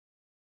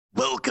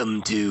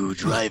Welcome to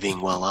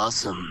Driving While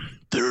Awesome,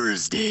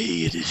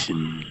 Thursday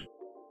edition.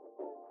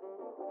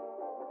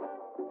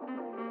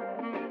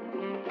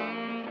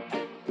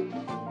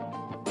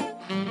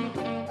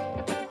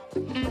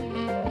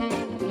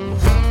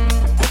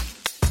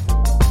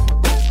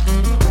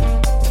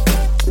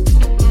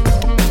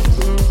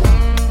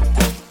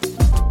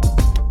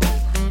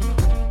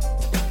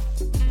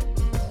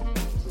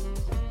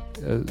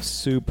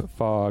 Soup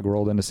fog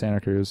rolled into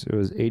Santa Cruz. It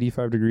was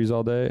 85 degrees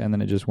all day, and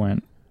then it just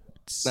went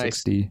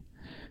 60.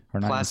 Or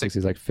not even 60,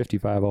 it's like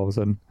 55 all of a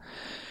sudden.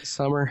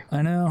 Summer.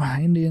 I know.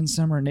 Indian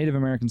summer, Native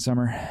American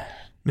summer.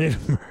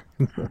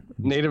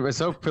 Native is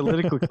so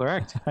politically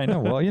correct. I know.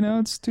 Well,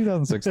 it's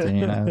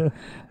 2016.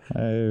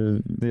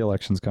 The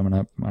election's coming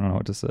up. I don't know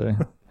what to say.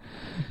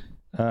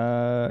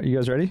 You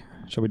guys ready?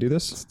 Shall we do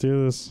this? Let's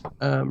do this.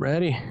 I'm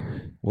ready.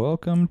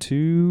 Welcome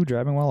to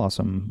Driving While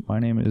Awesome. My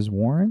name is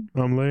Warren.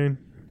 I'm Lane.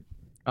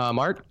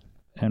 Art.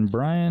 And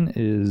Brian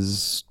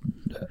is...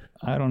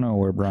 I don't know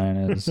where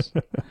Brian is.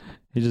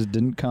 He just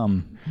didn't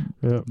come.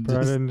 Yeah,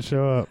 Brian didn't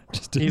show up.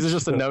 He's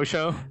just a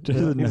no-show? Just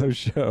a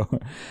no-show.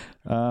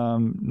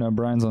 No,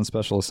 Brian's on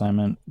special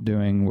assignment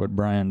doing what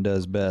Brian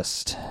does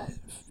best.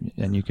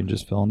 And you can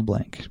just fill in the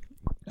blank.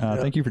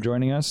 Thank you for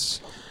joining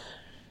us.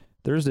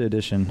 Thursday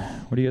edition.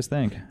 What do you guys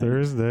think?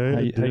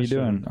 Thursday. How you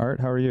doing? Art,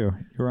 how are you?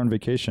 You were on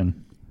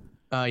vacation.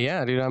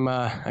 Yeah, dude.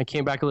 I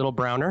came back a little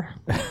browner.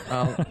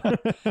 How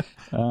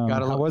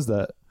was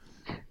that?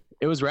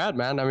 It was rad,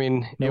 man. I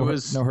mean, it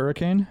was no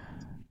hurricane.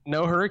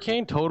 No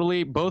hurricane.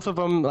 Totally. Both of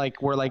them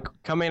were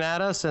coming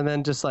at us, and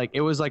then just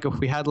it was like if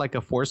we had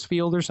a force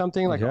field or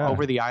something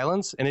over the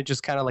islands, and it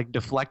just kind of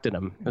deflected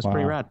them. It was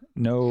pretty rad.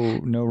 No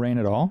rain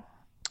at all.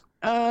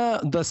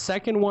 The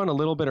second one, a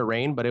little bit of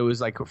rain, but it was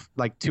like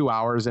 2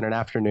 hours in an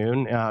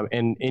afternoon,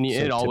 and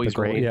it always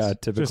rains. Yeah,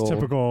 Just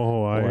typical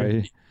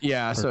Hawaii.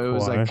 Yeah, so it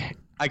was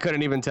I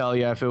couldn't even tell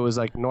you if it was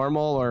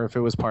normal or if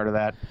it was part of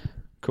that.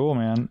 Cool,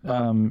 man.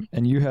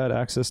 And you had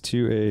access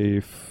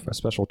to a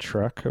special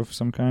truck of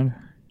some kind?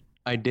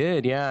 I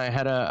did,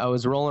 yeah. I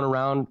was rolling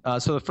around.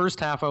 So the first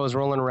half I was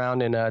rolling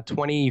around in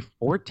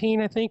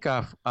 2014, I think,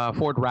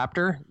 Ford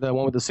Raptor, the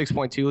one with the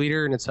 6.2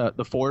 liter, and it's the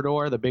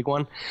 4-door, the big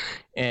one.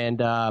 And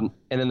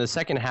then the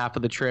second half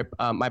of the trip,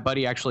 my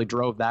buddy actually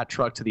drove that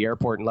truck to the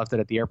airport and left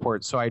it at the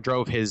airport. So I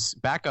drove his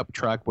backup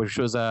truck, which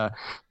was I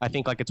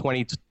think a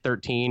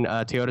 2013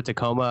 Toyota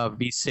Tacoma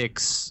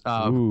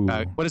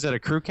V6. What is it, a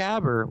crew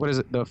cab or what is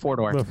it? The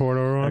 4-door. The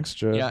 4-door one.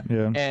 Extra. Yeah.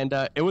 And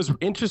it was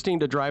interesting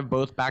to drive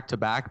both back to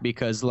back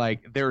because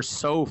they're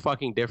so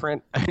fucking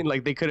different.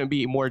 They couldn't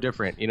be more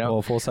different,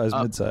 Well, full size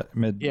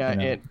mid.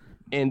 Yeah.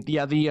 And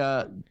yeah,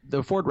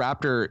 the Ford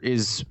Raptor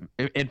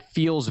it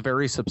feels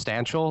very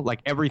substantial.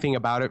 Everything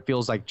about it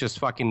feels just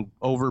fucking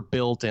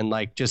overbuilt and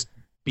just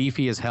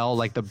beefy as hell.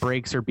 The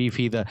brakes are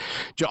beefy.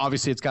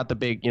 Obviously it's got the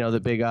big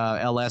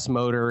LS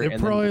motor. It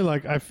probably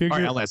I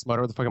figured LS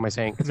motor. What the fuck am I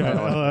saying?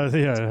 yeah,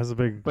 it has a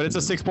big. But it's a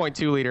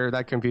 6.2 liter.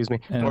 That confused me.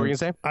 What were you gonna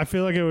say? I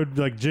feel like it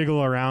would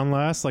jiggle around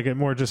less. It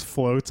more just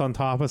floats on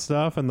top of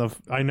stuff. And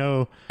I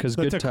know because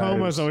the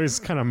Tacomas always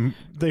kind of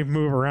they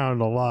move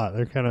around a lot.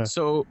 They're kind of.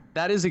 So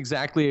that is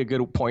exactly a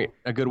good point.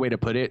 A good way to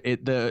put it.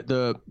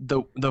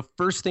 The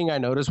first thing I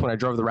noticed when I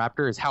drove the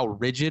Raptor is how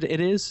rigid it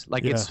is.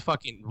 It's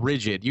fucking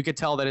rigid. You could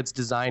tell that it's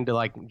designed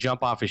to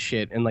jump off his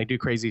shit and do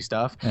crazy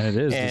stuff. And it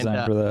is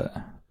designed for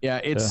that.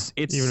 Yeah, it's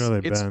even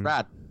though it's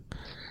rad.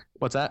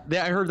 What's that?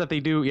 Yeah, I heard that they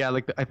do. Yeah,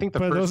 I think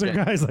but those are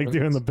guys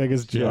doing the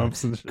biggest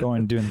jumps and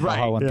shit. Doing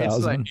Baja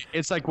 1000.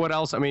 It's what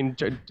else? I mean,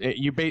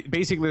 you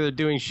basically they're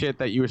doing shit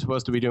that you were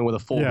supposed to be doing with a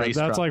full race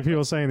that's truck. like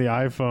people saying the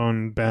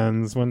iPhone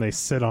bends when they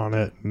sit on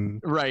it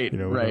and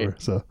whatever. Right.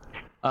 So.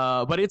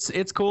 But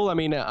it's cool. I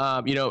mean,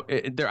 I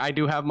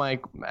do have I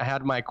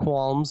had my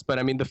qualms, but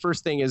I mean, the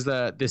first thing is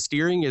the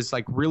steering is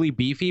really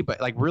beefy, but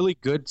really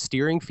good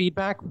steering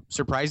feedback,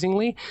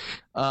 surprisingly.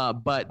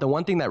 But the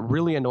one thing that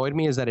really annoyed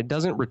me is that it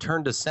doesn't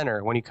return to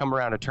center when you come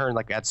around a turn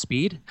at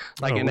speed.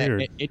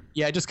 Weird. It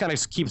just kind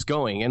of keeps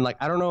going. And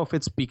I don't know if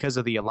it's because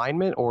of the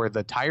alignment or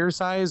the tire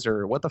size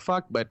or what the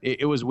fuck, but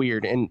it was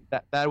weird. And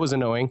that was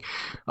annoying.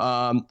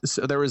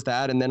 So there was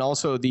that. And then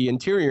also the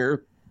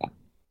interior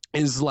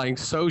is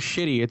so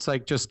shitty. It's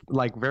just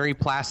very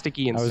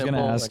plasticky and simple. I was going to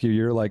ask you,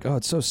 you're oh,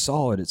 it's so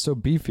solid, it's so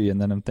beefy, and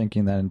then I'm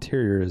thinking that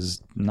interior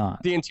is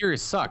not. The interior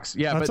sucks.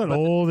 Yeah, that's an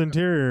old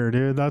interior,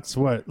 dude. That's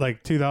what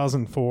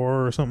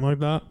 2004 or something like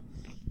that.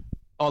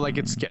 Oh,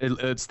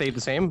 it stayed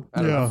the same?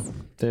 Yeah. Know.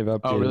 They've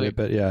updated it,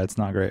 but yeah, it's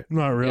not great.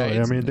 Not really.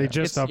 I mean, they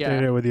just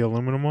updated it with the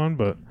aluminum one,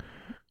 but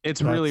it's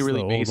really,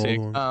 really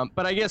basic.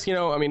 But I guess,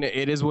 I mean,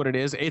 it is what it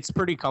is. It's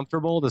pretty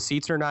comfortable. The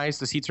seats are nice.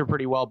 The seats are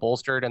pretty well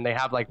bolstered, and they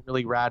have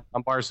really rad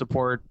lumbar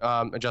support,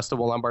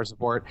 adjustable lumbar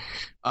support.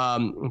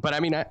 But I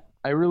mean,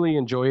 I really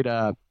enjoyed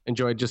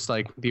just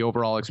the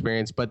overall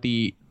experience. But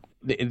the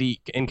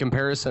in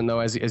comparison though,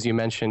 as you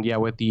mentioned,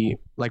 with the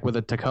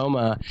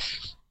Tacoma,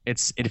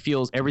 it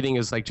feels everything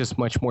is like just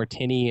much more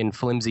tinny and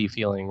flimsy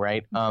feeling,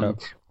 right?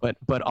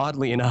 But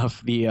oddly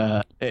enough,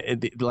 the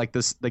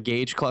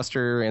gauge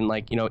cluster and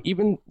like, you know,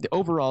 even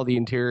overall the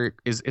interior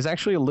is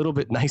actually a little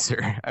bit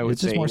nicer. I would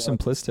say it's just more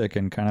simplistic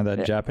and kind of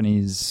that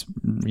Japanese,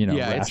 you know,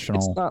 rational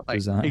it's not like,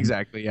 design.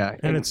 Exactly, yeah.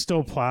 And it's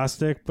still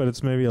plastic, but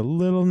it's maybe a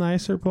little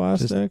nicer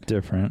plastic. Just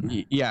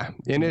different. Yeah,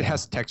 and it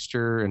has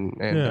texture and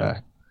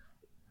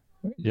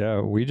yeah,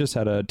 we just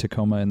had a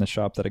Tacoma in the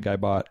shop that a guy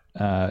bought.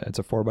 It's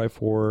a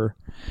 4x4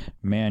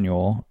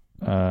 manual,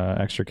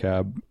 extra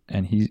cab,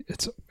 and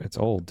it's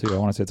old too. I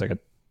want to say it's like a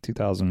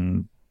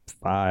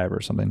 2005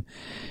 or something.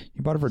 He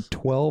bought it for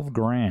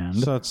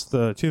 $12,000. So it's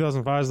the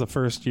 2005 is the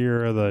first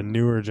year of the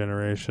newer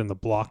generation, the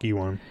blocky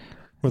one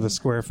with the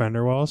square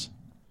fender walls.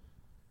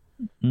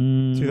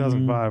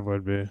 2005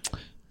 would be.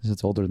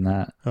 It's older than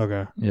that.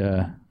 Okay.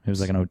 Yeah, it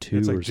was like an 02.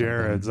 It's like or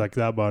Jared's, like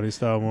that body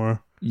style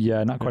more.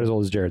 Yeah, not quite as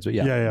old as Jared's, but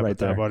yeah, right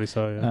there. That body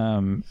style,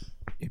 yeah.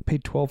 He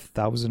paid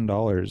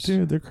 $12,000.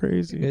 Dude, they're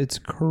crazy. It's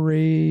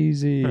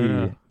crazy.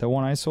 The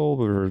one I sold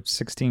was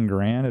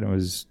 $16,000, and it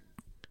was,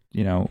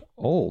 you know,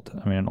 old.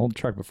 I mean, an old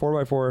truck, but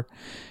 4x4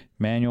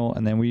 manual,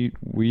 and then we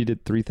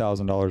did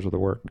 $3,000 worth of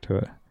work to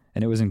it,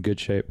 and it was in good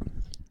shape.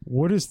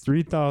 What is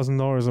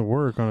 $3,000 of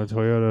work on a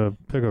Toyota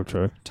pickup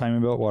truck?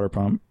 Timing belt, water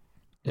pump.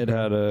 It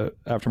had a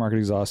aftermarket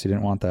exhaust. You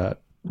didn't want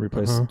that.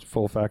 Replaced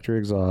full factory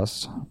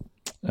exhaust.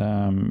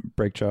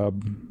 Brake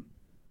job.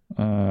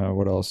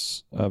 What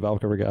else?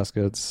 Valve cover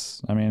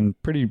gaskets. I mean,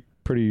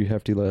 pretty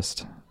hefty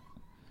list.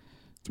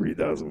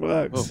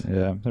 $3,000.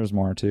 Yeah, there's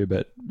more too,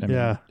 but I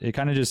mean, it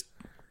kind of just,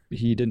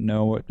 he didn't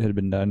know what had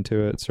been done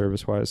to it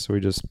service wise, so we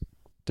just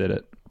did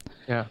it.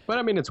 Yeah, but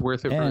I mean, it's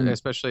worth it,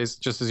 especially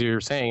just as you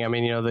were saying. I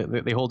mean, you know,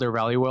 they hold their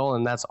value well,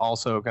 and that's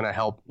also going to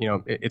help. You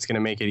know, it's going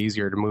to make it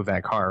easier to move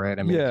that car, right?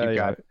 I mean,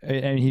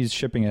 and he's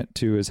shipping it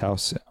to his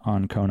house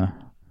on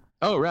Kona.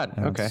 Oh, rad.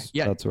 Okay.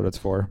 Yeah. That's what it's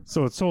for.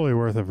 So it's totally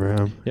worth it for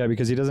him. Yeah,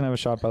 because he doesn't have a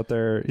shop out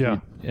there. Yeah.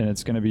 And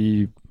it's going to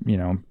be, you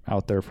know,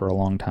 out there for a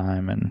long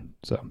time. And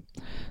so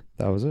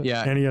that was it.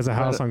 Yeah. And he has a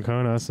house on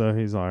Kona, so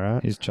he's all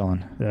right. He's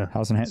chilling. Yeah.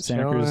 House in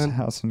Santa Cruz,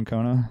 house in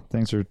Kona.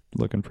 Things are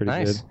looking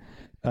pretty good.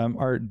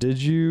 Art,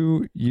 did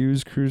you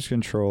use cruise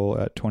control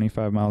at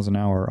 25 miles an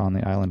hour on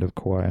the island of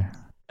Kauai?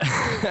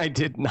 I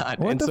did not.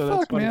 What the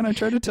fuck, man? I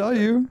tried to tell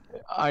you.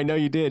 I know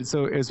you did.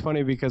 So it's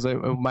funny because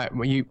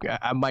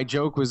my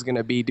joke was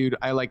gonna be, dude,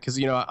 because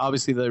you know,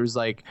 obviously there was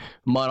like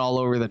mud all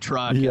over the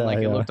truck and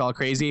it looked all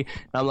crazy.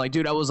 And I'm like,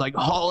 dude, I was like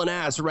hauling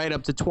ass right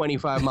up to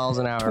 25 miles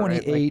an hour.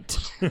 28.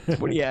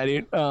 Right? Yeah,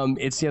 dude.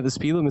 The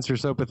speed limits are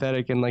so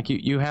pathetic, and like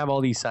you have all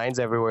these signs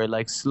everywhere,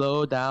 like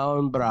slow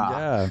down, brah.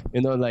 Yeah.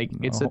 You know, like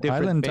it's a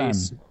different island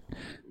pace. Time.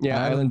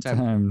 Yeah, island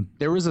time.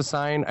 There was a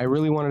sign. I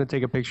really wanted to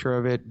take a picture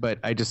of it, but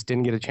I just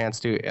didn't get a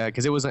chance to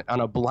because it was on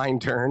a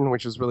blind turn,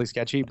 which was really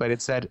sketchy. But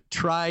it said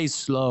 "Try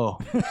slow."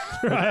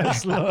 Try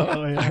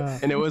slow, yeah.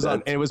 And it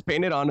was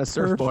painted on a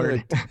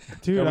surfboard.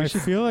 Dude, I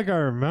feel like I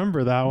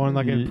remember that one,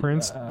 like in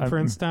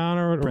Princetown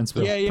or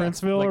Princeville.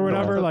 Princeville like or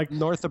whatever, like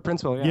north of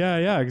Princeville.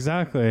 Yeah,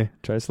 exactly.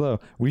 Try slow.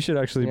 We should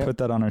actually put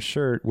that on a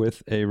shirt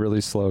with a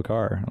really slow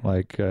car,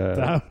 like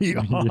that'd be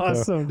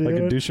awesome, dude.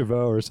 Like a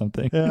Duchevaux or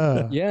something.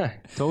 Yeah, yeah,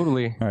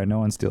 totally. All right, no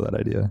one steal that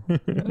idea.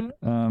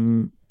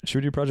 Should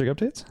we do project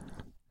updates?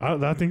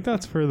 I think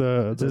that's for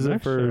the Is it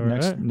for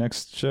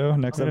next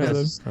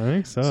episode? I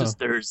think so. This is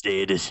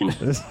Thursday edition.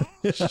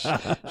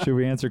 Should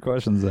we answer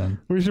questions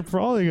then? We should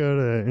probably go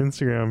to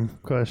Instagram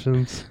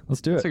questions. Let's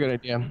do it. That's a good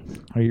idea.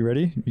 Are you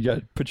ready?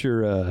 You put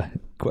your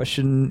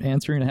question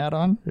answering hat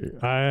on?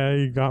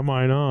 I got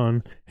mine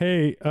on.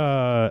 Hey,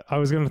 I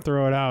was going to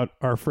throw it out.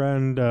 Our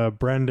friend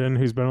Brendan,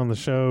 who's been on the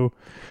show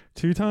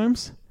 2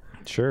 times.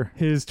 Sure.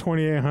 His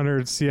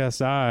 2800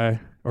 CSI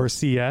or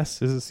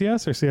CS. Is it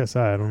CS or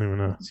CSI? I don't even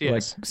know. CS.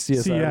 Like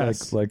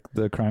CSI, like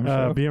the crime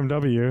show?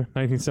 BMW,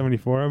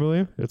 1974, I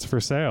believe. It's for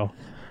sale.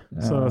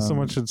 So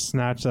someone should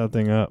snatch that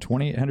thing up.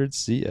 2800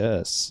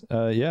 CS.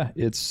 Yeah,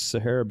 it's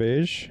Sahara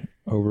beige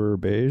over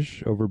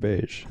beige.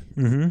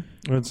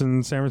 Mm-hmm. It's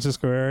in San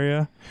Francisco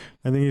area.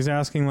 I think he's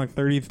asking like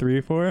 33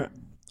 for it.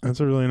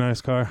 That's a really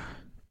nice car.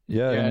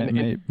 Yeah, and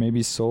it may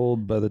be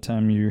sold by the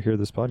time you hear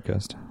this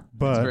podcast.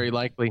 But it's very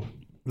likely.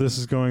 This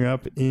is going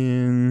up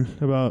in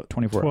about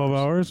 12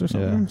 hours or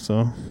something. Yeah.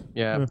 So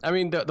yeah. I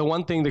mean, the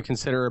one thing to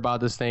consider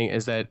about this thing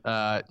is that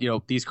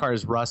these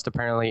cars rust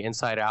apparently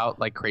inside out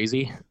like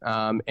crazy,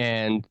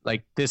 and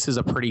like this is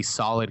a pretty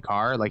solid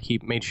car. Like he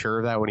made sure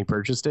of that when he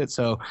purchased it.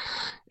 So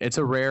it's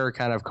a rare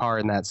kind of car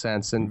in that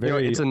sense, and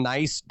it's a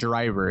nice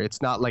driver.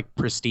 It's not like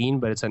pristine,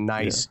 but it's a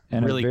nice,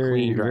 and really a very,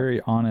 clean driver.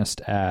 very honest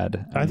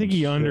ad. I think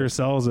he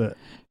undersells it.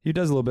 He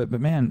does a little bit,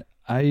 but man,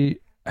 I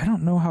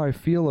don't know how I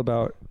feel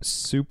about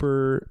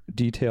super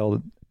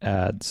detailed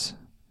ads.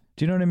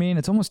 Do you know what I mean?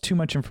 It's almost too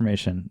much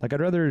information. Like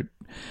I'd rather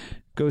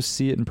go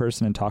see it in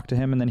person and talk to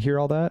him and then hear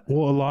all that.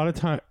 Well, a lot of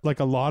time, like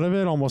a lot of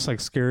it almost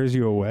like scares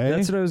you away.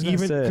 That's what I was going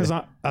to say. Because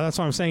that's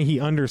what I'm saying. He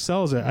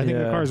undersells it. I think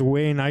the car is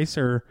way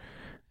nicer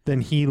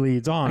then he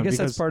leads on. I guess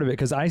that's part of it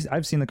because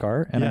I've seen the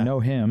car and I know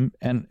him,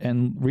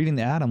 and reading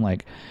the ad, I'm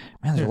like,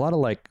 man, there's a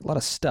lot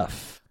of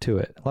stuff to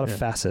it, a lot of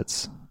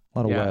facets. A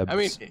lot of webs. I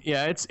mean,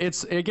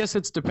 it's. I guess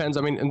it depends.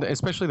 I mean,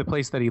 especially the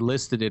place that he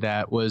listed it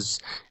at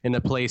was in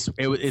a place.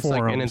 It's Forums.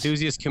 like an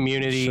enthusiast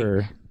community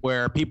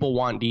where people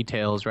want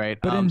details, right?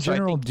 But in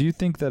general, do you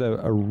think that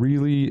a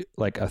really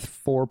like a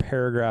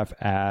 4-paragraph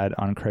ad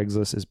on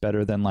Craigslist is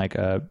better than like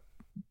a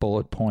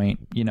bullet point,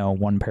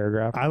 1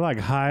 paragraph? I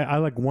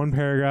like 1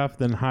 paragraph,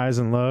 then highs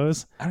and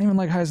lows. I don't even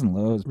like highs and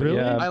lows. But really?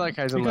 yeah. I like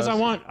highs and because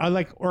lows. I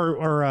like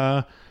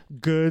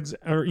goods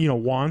or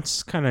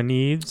wants kind of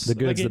needs. The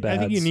goods, the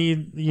bads. I think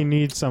you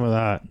need some of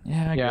that.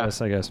 Yeah, I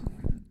guess.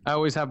 I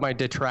always have my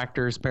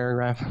detractors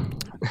paragraph.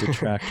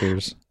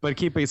 Detractors. But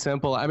keep it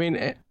simple. I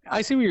mean,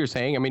 I see what you're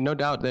saying. I mean, no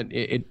doubt that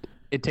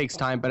it takes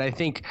time, but I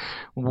think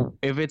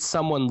if it's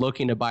someone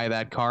looking to buy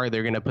that car,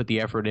 they're going to put the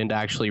effort in to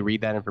actually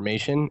read that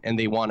information, and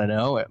they want to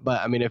know it.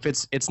 But I mean, if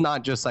it's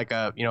not just like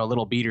a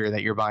little beater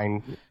that you're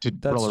buying to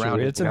roll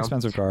around. It's an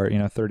expensive car,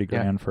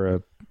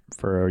 $30,000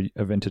 for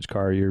a vintage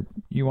car. You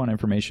want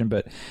information,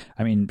 but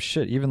I mean,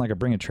 shit, even like a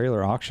Bring a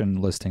Trailer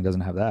auction listing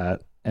doesn't have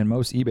that, and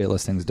most eBay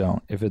listings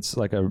don't. If it's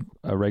like a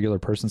regular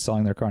person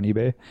selling their car on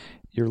eBay,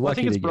 you're lucky. I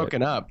think it's to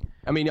broken up.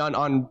 I mean,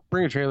 on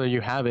Bring a Trailer,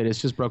 you have it. It's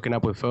just broken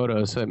up with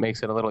photos, so it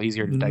makes it a little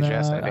easier to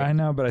digest. I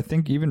know, but I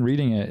think even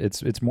reading it,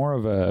 it's more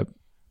of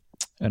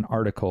an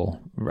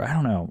article. I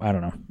don't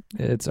know.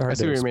 It's hard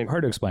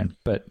to explain.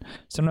 But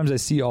sometimes I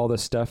see all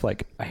this stuff.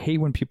 Like, I hate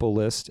when people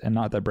list, and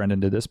not that Brendan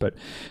did this, but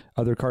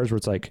other cars where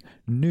it's like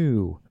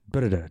new,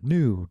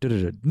 new,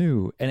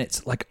 and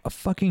it's like a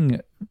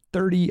fucking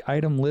 30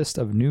 item list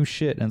of new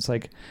shit, and it's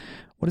like,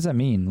 what does that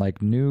mean?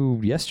 Like new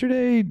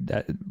yesterday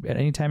at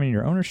any time in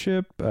your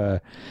ownership?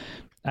 I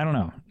don't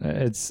know.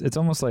 It's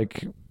almost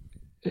like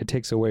it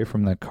takes away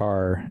from the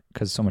car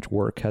because so much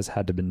work has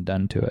had to been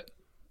done to it.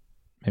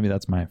 Maybe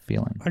that's my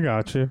feeling. I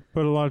got you.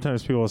 But a lot of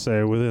times people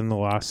say within the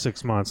last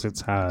 6 months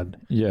it's had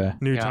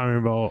new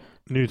timing belt,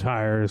 new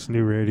tires,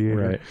 new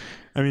radiator. Right.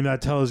 I mean,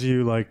 that tells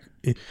you, like,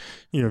 if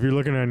you're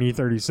looking at an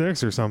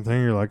E36 or something,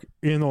 you're like,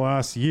 in the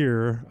last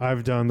year,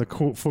 I've done the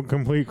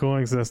complete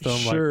cooling system.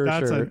 Sure,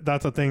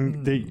 that's a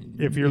thing that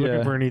if you're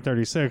looking for an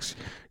E36,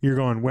 you're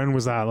going, when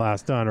was that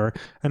last done? Or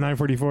a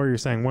 944, you're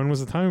saying, when was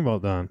the timing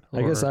belt done?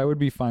 I guess I would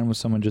be fine with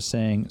someone just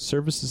saying,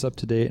 service is up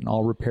to date and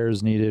all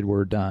repairs needed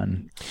were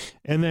done.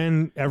 And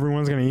then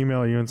everyone's going to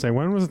email you and say,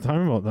 when was the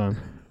timing belt done?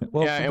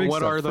 Well, and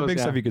what are those? For big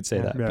stuff, you could say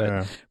that.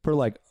 But for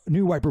like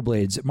new wiper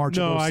blades, March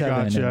of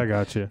 07. I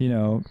got you.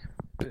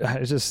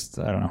 It's just,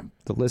 I don't know.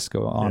 The lists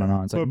go on and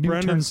on. It's like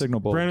new turn signal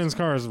bolts. Brandon's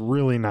car is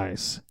really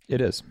nice. It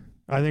is.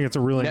 I think it's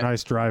a really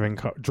nice driver's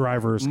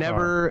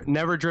car.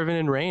 Never driven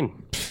in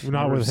rain.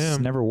 Not with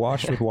him. Never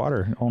washed with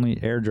water.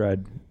 Only air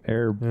blown.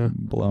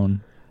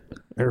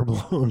 Air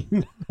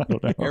blown. I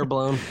don't know. Air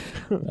blown.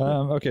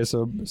 Okay,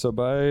 so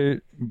buy a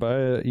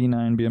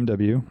E9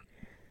 BMW.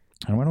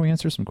 And why don't we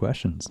answer some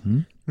questions?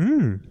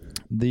 Our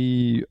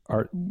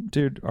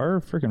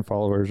freaking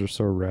followers are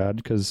so rad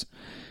because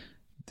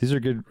these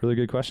are really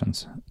good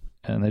questions,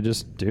 and they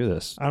just do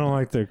this. I don't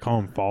like to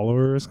call them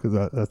followers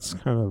because that's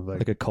kind of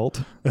like a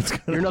cult.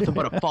 You're nothing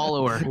but a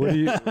follower. What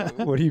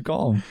do you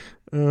call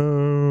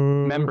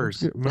them?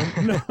 Members. No,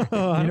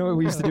 you know what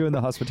we used to do in the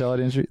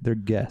hospitality industry? They're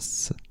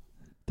guests.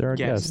 They're our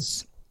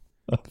guests.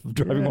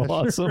 Driving while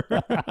awesome.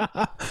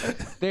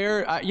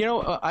 They're,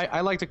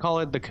 I like to call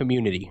it the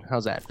community.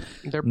 How's that?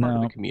 They're part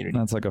of the community.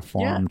 That's like a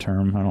forum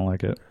term. I don't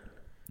like it.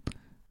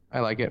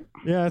 I like it.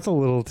 Yeah, it's a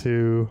little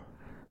too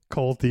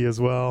culty as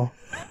well.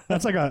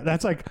 That's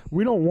like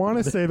we don't want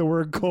to say the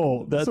word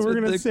cult. So we're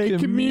gonna say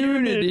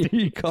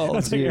community.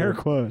 Calls like air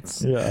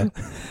quotes. Yeah.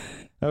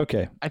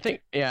 Okay. I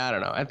think, I don't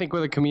know. I think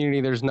with a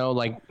community, there's no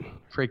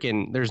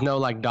there's no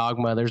like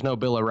dogma. There's no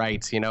Bill of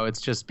Rights.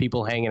 It's just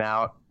people hanging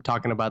out,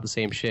 talking about the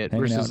same shit.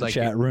 Hanging versus out in like the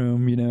chat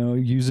room,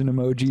 using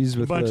emojis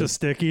with a bunch of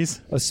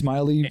stickies, a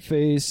smiley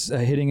face,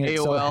 hitting it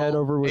head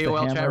over with AOL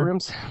a hammer. Chat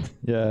rooms.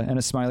 Yeah, and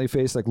a smiley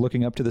face like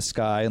looking up to the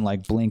sky and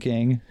like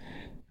blinking.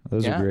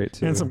 Those are great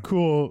too. And some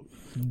cool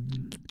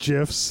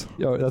GIFs.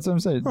 Yo, that's what I'm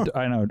saying.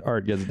 I know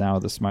Art gets down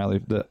with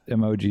the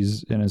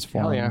emojis in his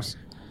forums.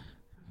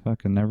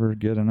 Fucking never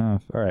get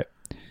enough. All right.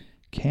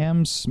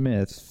 Cam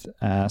Smith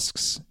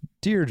asks,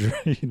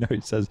 he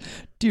says,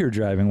 "Dear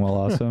driving while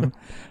awesome.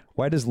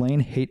 Why does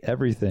Lane hate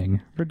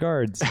everything?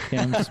 Regards,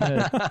 Cam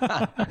Smith."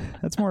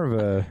 That's more of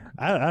a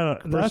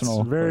personal.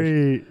 That's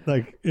very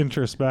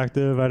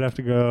introspective. I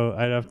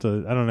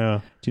don't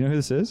know. Do you know who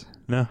this is?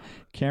 No.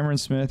 Cameron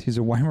Smith. He's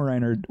a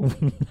Weimaraner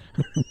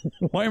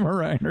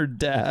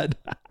dad.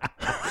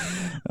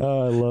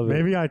 Oh, I love it.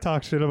 Maybe I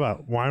talked shit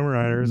about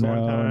Weimaraners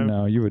one time.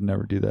 No, you would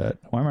never do that.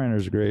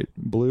 Weimaraners are great.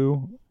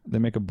 Blue. They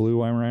make a blue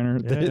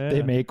Weimaraner.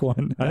 They make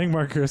one. I think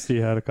Mark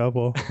Christie had a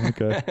couple.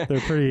 Okay.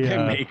 They're pretty.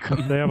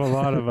 They have a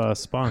lot of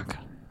spunk.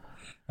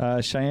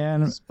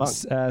 Cheyenne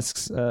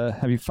asks,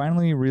 have you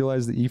finally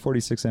realized the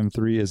E46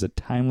 M3 is a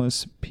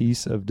timeless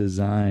piece of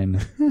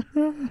design?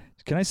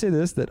 Can I say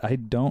this? That I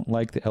don't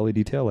like the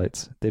LED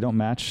taillights. They don't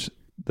match,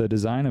 the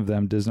design of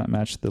them does not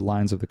match the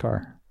lines of the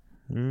car.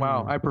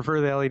 Wow, I prefer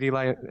the LED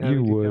light.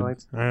 You would.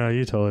 Taillights. I know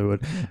you totally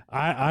would.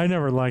 I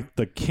never liked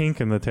the kink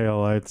in the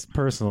taillights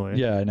personally.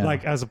 Yeah, I know.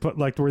 Like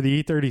like where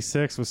the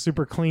E36 was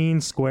super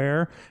clean,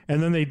 square,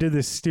 and then they did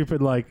this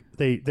stupid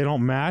they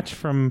don't match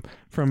from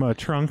a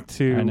trunk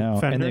to I know,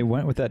 fender. and they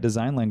went with that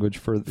design language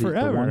for the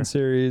 1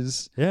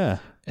 series. Yeah,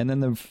 and then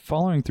the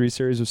following 3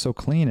 series was so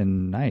clean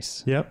and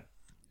nice. Yep,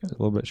 a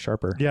little bit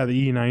sharper. Yeah,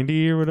 the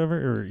E90 or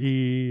whatever, or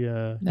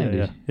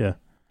E90. Yeah.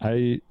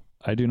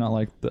 I do not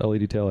like the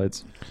LED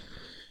taillights.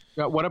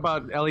 What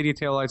about LED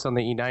taillights on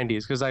the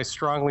E90s? Because I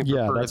strongly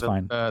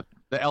prefer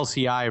the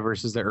LCI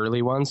versus the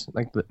early ones.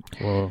 Like the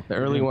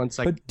early ones.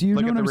 Like, but do you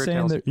know what I'm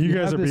saying? That you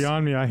guys are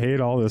beyond me. I hate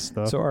all this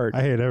stuff. So Art,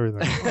 I hate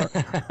everything.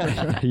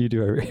 You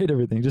do. I hate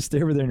everything. Just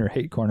stay over there in your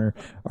hate corner.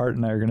 Art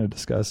and I are going to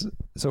discuss.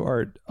 So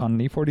Art,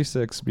 on an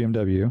E46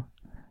 BMW,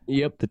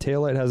 yep, the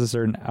taillight has a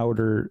certain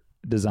outer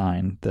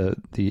design.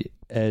 The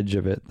edge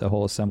of it, the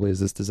whole assembly is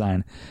this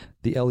design.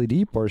 The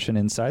LED portion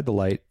inside the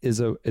light is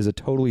a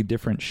totally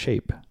different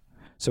shape.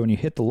 So when you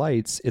hit the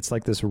lights, it's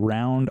like this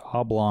round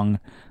oblong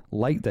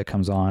light that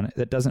comes on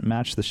that doesn't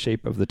match the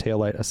shape of the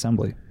taillight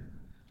assembly.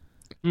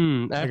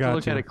 I have to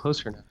look at it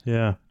closer now.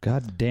 Yeah.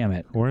 God damn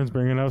it. Warren's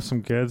bringing up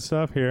some good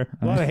stuff here.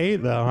 A lot of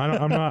hate though.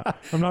 I'm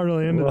not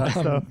really into that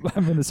stuff.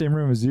 I'm in the same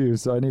room as you,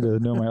 so I need to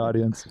know my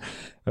audience.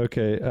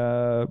 Okay.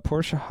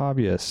 Porsche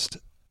Hobbyist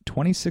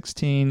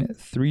 2016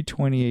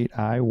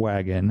 328i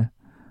wagon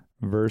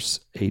versus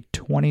a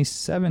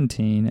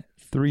 2017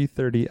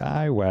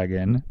 330i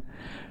wagon.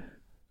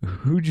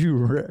 Who'd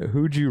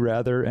you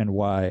rather and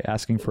why?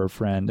 Asking for a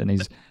friend, and I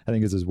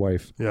think it's his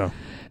wife. Yeah.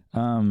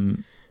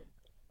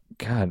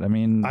 God, I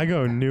mean, I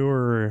go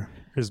newer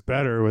is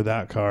better with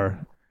that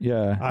car.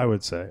 Yeah, I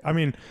would say. I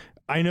mean,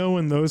 I know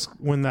when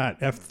that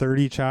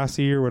F30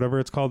 chassis or whatever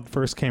it's called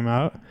first came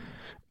out,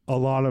 a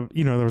lot of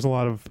there was a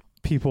lot of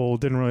people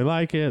didn't really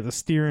like it, the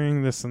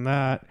steering, this and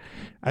that.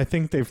 I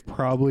think they've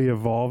probably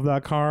evolved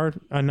that car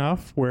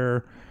enough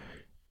where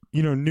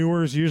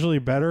newer is usually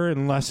better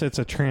unless it's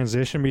a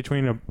transition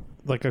between a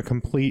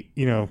complete,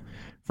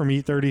 from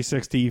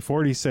E36 to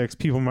E46.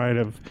 People might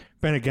have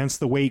been against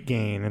the weight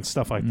gain and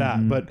stuff like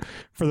that. But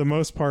for the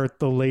most part,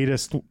 the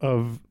latest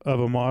of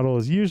a model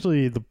is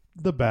usually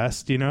the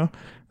best,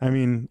 I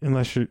mean,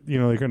 unless you're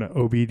going to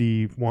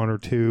OBD 1 or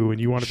 2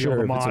 and you want to be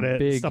able to mod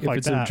it, stuff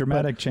like that. It's a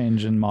dramatic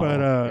change in model.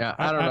 But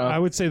I don't know. I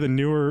would say the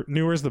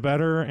newer is the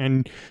better,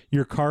 and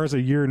your car's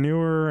a year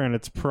newer, and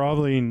it's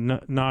probably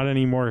not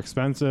any more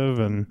expensive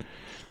and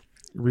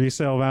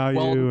resale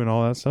value and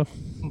all that stuff.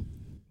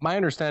 My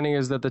understanding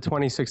is that the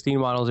 2016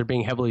 models are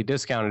being heavily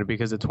discounted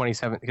because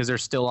they're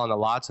still on the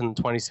lots and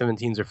the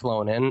 2017s are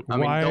flowing in.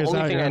 Why is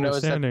that your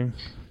understanding?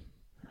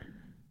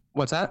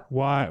 What's that?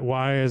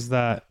 Why is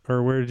that?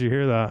 Or where did you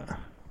hear that?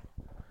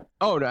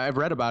 Oh, no, I've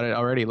read about it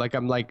already.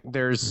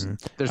 There's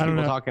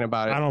people talking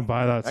about it. I don't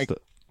buy that.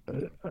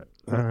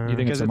 You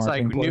think it's a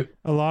marketing play?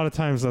 A lot of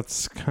times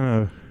that's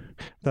one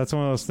of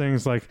those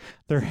things. Like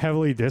they're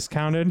heavily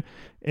discounted,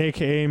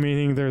 aka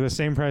meaning they're the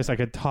same price. I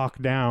could talk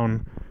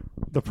down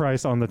the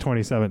price on the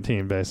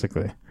 2017,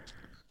 basically.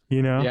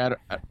 Yeah,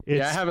 I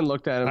haven't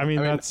looked at it.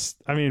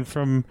 I mean,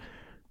 from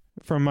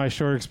my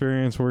short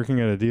experience working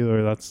at a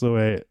dealer, that's the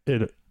way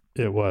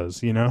it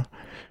was,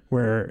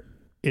 where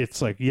it's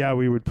like, yeah,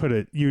 you'd put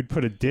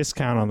a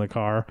discount on the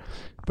car,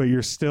 but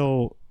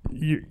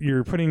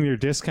you're putting your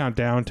discount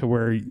down to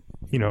where,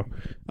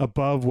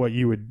 above what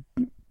you would,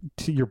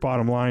 your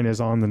bottom line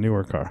is on the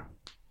newer car.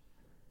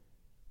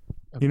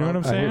 You know what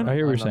I'm saying? I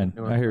hear what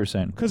you're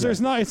saying. Because it's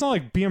not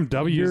like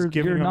BMW is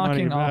giving them money.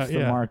 You're knocking off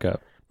the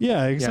markup.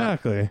 Yeah,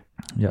 exactly.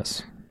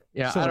 Yes.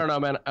 Yeah, I don't know,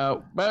 man.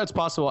 But it's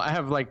possible. I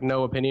have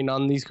no opinion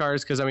on these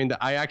cars because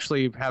I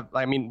actually have.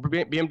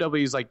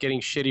 BMW is getting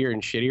shittier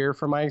and shittier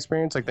from my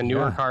experience. Like the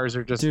newer cars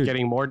are just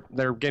getting more.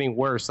 They're getting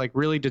worse.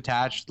 Really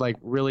detached.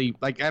 Really.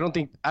 I don't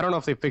know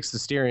if they fixed the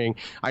steering.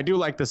 I do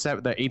like the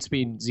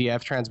 8-speed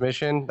ZF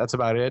transmission. That's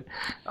about it.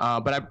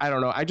 But I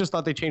don't know. I just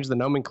thought they changed the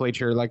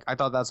nomenclature. I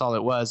thought that's all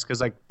it was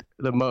because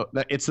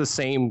it's the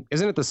same.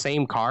 Isn't it the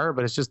same car?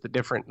 But it's just the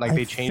different.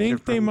 They changed. I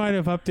think they might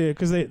have updated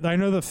because I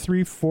know the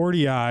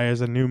 340i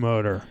is a new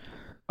motor.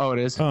 Oh, it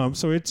is.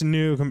 So it's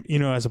new.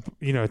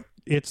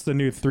 It's the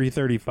new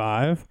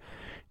 335,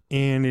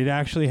 and it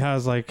actually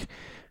has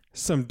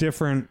some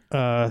different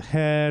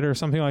head or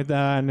something like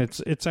that, and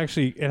it's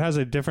actually it has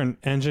a different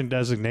engine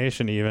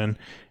designation even,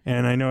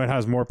 and I know it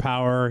has more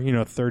power.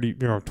 30,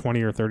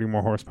 20 or 30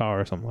 more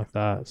horsepower or something like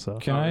that. So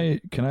can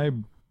I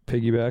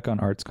piggyback on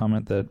Art's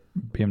comment that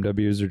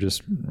BMWs are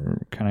just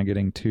kind of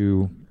getting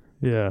too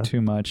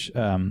much.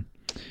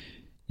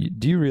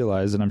 Do you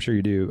realize, and I'm sure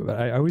you do, but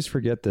I always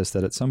forget this,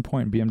 that at some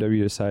point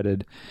BMW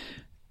decided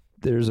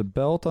there's a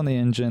belt on the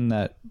engine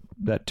that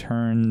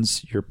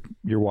turns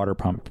your water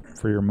pump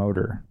for your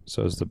motor.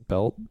 So as the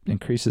belt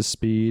increases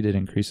speed, it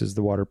increases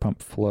the water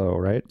pump flow,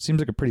 right? Seems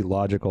like a pretty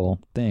logical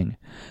thing.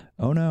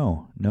 Oh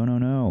no.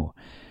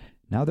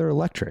 Now they're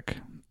electric.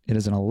 It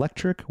is an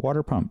electric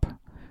water pump.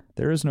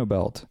 There is no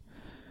belt.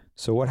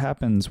 So what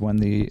happens when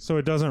the So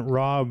it doesn't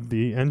rob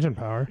the engine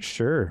power.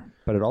 Sure,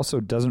 but it also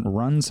doesn't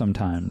run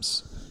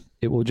sometimes.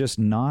 It will just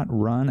not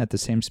run at the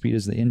same speed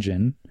as the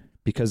engine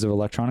because of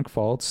electronic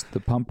faults. The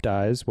pump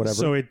dies, whatever.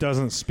 So it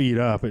doesn't speed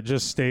up. It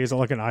just stays at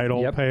like an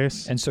idle Yep.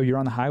 pace. And so you're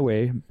on the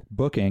highway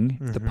booking.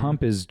 The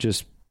pump is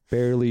just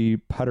barely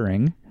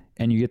puttering,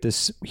 and you get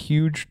this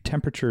huge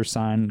temperature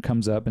sign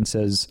comes up and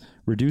says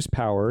reduce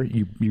power.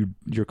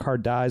 Your car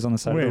dies on the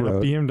side Wait, of the a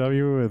road.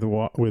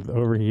 BMW with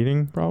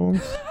overheating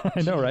problems?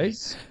 I know, right?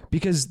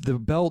 Because the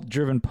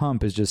belt-driven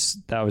pump is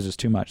that was just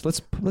too much.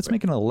 Let's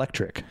make it an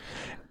electric.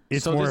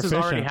 It's So more this efficient.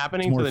 is already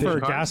happening It's to more the new For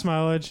cars? gas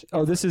mileage.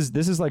 Oh, this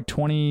is like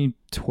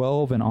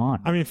 2012 and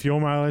on. I mean, fuel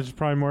mileage is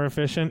probably more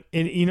efficient.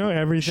 And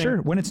everything.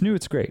 Sure, when it's new,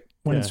 it's great.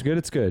 When Yeah. it's good,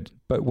 it's good.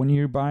 But when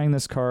you're buying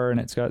this car and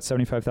it's got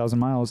 75,000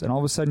 miles, and all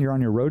of a sudden you're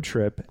on your road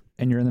trip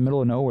and you're in the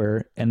middle of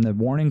nowhere, and the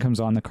warning comes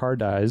on, the car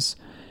dies,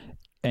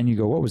 and you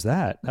go, "What was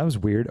that? That was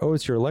weird." Oh,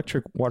 it's your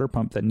electric water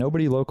pump that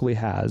nobody locally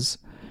has,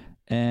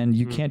 and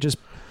you can't just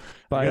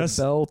buy a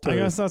belt. I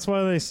guess that's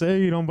why they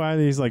say you don't buy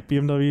these like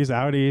BMWs,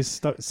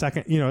 Audis,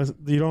 second. You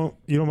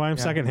don't buy them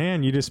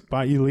secondhand. You just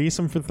you lease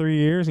them for 3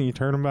 years and you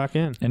turn them back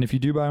in. And if you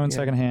do buy one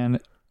secondhand,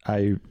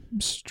 I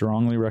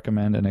strongly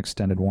recommend an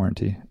extended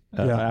warranty,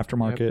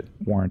 aftermarket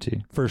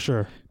warranty, For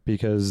sure.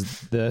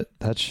 because that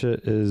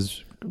shit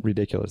is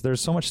ridiculous.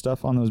 There's so much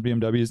stuff on those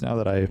BMWs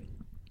now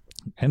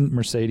and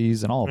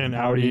Mercedes and all of them. And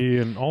Audi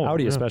and all.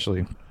 Audi yeah.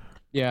 especially.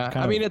 Yeah, kind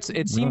I of mean, it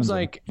seems ruins them.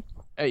 like,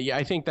 yeah,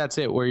 I think that's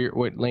it.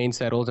 What Lane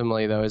said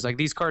ultimately, though, is like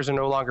these cars are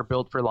no longer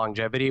built for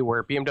longevity,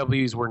 where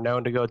BMWs were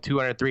known to go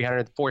 200,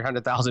 300,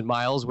 400,000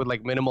 miles with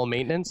like minimal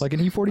maintenance. Like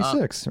an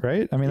E46,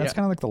 right? I mean, that's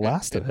kind of like the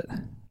last of it.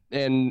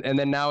 and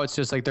then now it's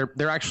just like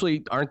they're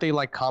actually, aren't they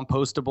like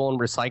compostable and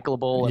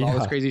recyclable and all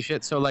this Yeah. crazy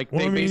shit? So like Well,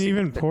 they I mean, basically,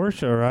 even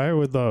Porsche,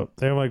 right?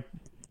 They have like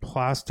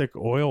plastic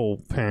oil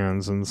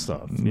pans and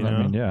stuff. You know,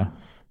 I mean, yeah.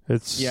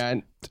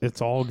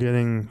 it's all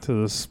getting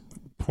to this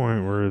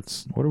point where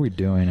it's What are we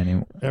doing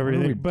anymore?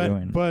 everything. What are we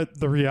doing? But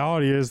the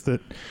reality is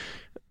that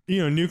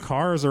new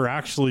cars are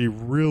actually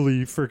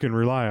really freaking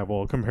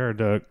reliable compared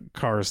to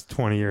cars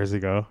 20 years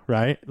ago,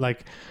 right?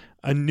 Like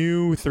a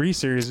new 3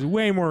 Series is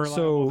way more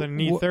reliable than an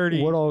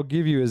E30. What I'll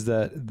give you is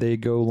that they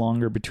go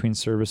longer between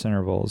service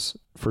intervals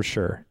for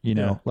sure.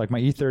 Like my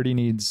E30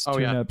 needs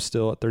tune-up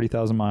still at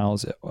 30,000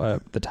 miles.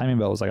 The timing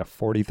belt was like a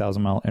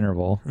 40,000 mile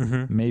interval,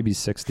 maybe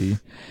 60.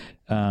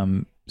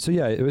 So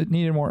yeah, it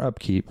needed more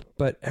upkeep,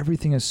 but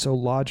everything is so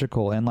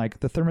logical. And like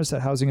the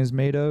thermostat housing is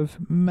made of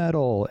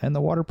metal and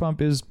the water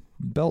pump is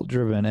belt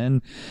driven,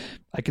 and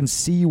I can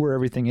see where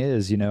everything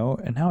is,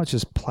 and now it's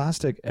just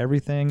plastic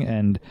everything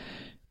and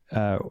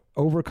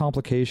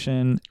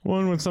overcomplication. Well,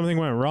 and when something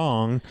went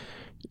wrong,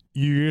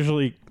 you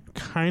usually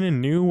kind of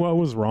knew what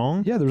was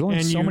wrong. Yeah, there's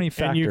only so many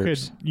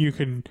factors. And you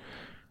could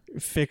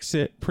fix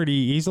it pretty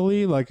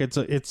easily. Like it's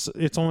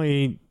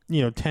only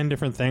 10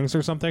 different things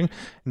or something.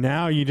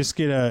 Now you just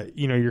get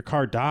your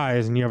car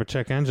dies and you have a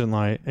check engine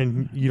light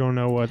and you don't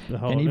know what the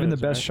hell. And it even is,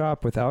 the best right?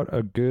 shop without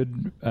a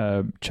good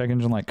check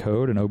engine light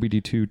code, an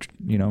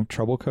OBD2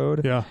 trouble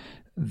code, Yeah.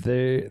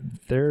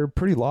 they're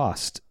pretty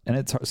lost, and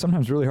it's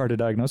sometimes really hard to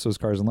diagnose those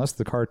cars unless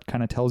the car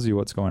kind of tells you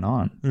what's going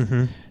on.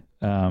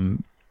 Mm-hmm.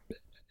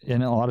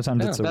 And a lot of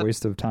times Yeah, it's a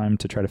waste of time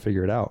to try to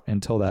figure it out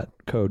until that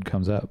code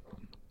comes up.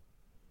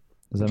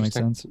 Does that make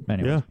sense?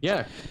 Anyway. Yeah.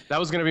 yeah, that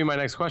was going to be my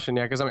next question.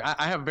 Yeah, because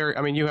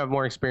I mean, you have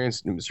more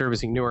experience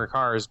servicing newer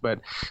cars, but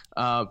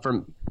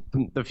from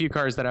the few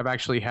cars that I've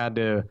actually had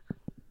to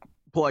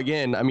plug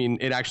in, I mean,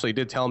 it actually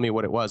did tell me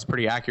what it was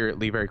pretty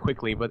accurately, very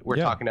quickly. But we're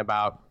talking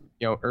about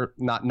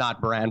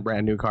not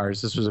brand new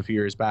cars. This was a few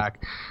years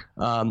back.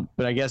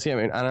 But I guess I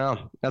mean, I don't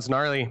know. That's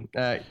gnarly.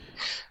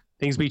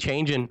 Things be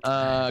changing.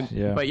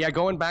 But yeah,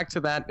 going back to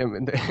that,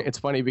 it's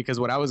funny because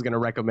what I was going to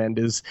recommend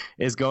is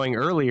going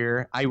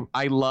earlier.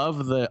 I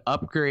love the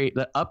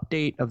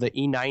update of the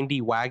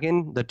E90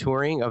 wagon, the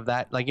touring of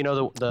that, like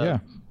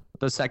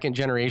the second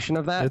generation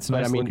of that. It's a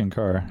nice looking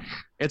car.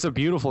 It's a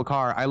beautiful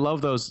car. I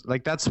love those.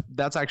 Like that's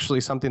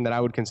actually something that I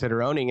would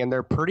consider owning, and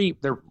they're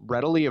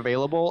readily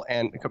available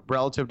and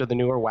relative to the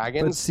newer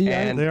wagons. But see,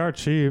 They are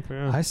cheap.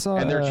 Yeah. I saw,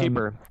 and they're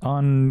cheaper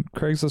on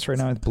Craigslist right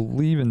now. I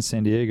believe in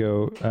San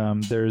Diego,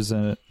 there's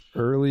an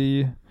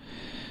early.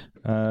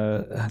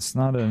 I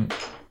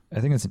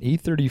think it's an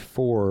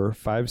E34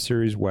 5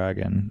 Series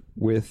wagon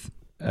with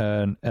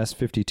an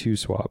S52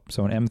 swap,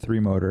 so an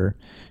M3 motor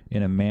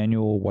in a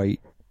manual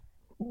white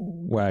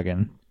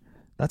wagon.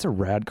 That's a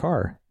rad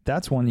car.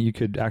 That's one that you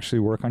could actually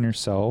work on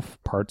yourself.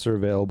 Parts are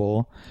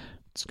available.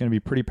 It's going to be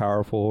pretty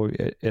powerful.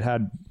 It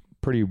had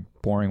pretty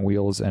boring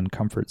wheels and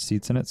comfort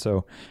seats in it.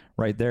 So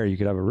right there, you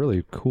could have a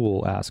really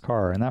cool ass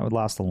car, and that would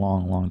last a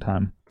long, long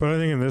time. But I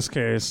think in this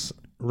case,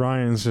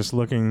 Ryan's just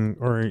looking,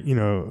 or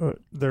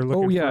they're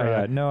looking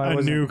for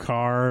a new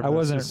car. I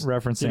wasn't just,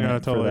 referencing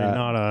it totally for that.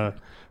 not a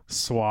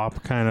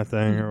swap kind of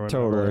thing or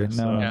whatever. Totally.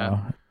 No.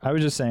 I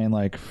was just saying,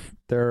 like,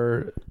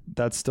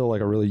 that's still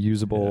like a really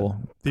usable.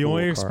 The cool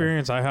only car.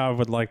 experience I have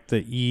with like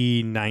the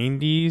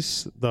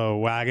E90s, the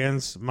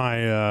wagons,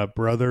 my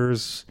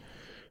brother's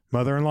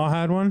mother-in-law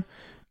had one,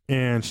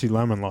 and she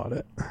lemon lawed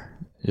it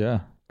Yeah.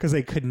 because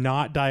they could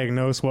not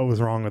diagnose what was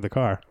wrong with the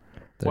car.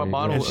 There What you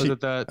model go. was it?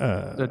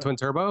 The twin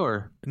turbo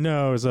or?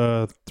 No, it was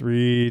a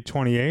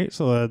 328.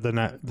 So the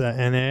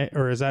NA,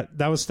 or is that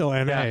was still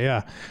NA?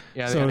 Yeah.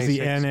 Yeah. So it was the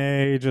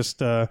NA6. NA,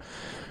 just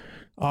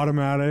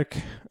automatic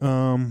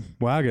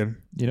wagon.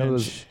 You know, And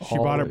those she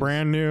bought it always-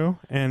 brand new,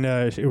 and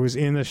it was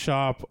in the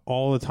shop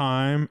all the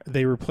time.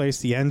 They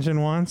replaced the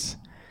engine once,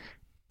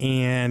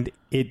 and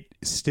it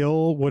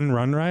still wouldn't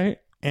run right,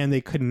 and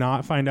they could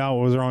not find out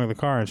what was wrong with the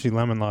car, and she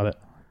lemon lawed it.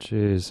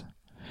 Jeez.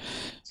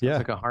 Yeah.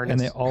 like a harness. And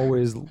they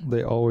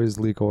always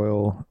leak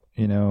oil,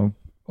 you know,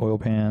 oil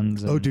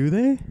pans. And, Oh, do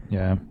they?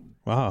 Yeah.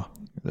 Wow.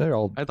 They're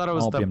all. I thought it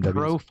was all the BMWs.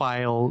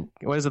 profile.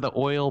 What is it? The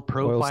oil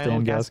profile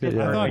stand gasket,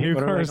 yeah. I Or thought new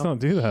whatever they cars call it.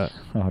 don't do that.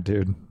 Oh,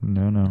 dude.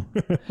 No.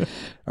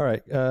 All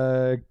right.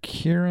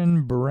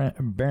 Kieran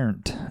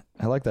Berndt.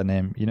 I like that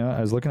name. You know,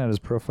 I was looking at his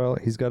profile.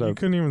 He's got You a.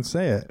 couldn't even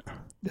say it.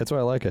 That's why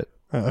I like it.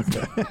 Oh,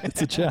 okay.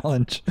 It's a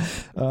challenge.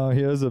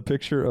 He has a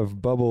picture of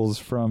Bubbles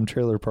from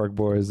Trailer Park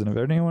Boys. And if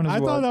anyone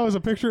has I thought that was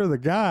a picture of the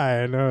guy,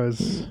 and I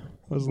was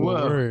a little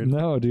Whoa. worried.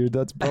 No, dude,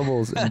 that's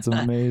Bubbles. And it's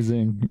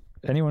amazing.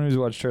 Anyone who's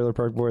watched Trailer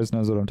Park Boys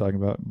knows what I'm talking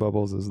about.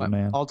 Bubbles is the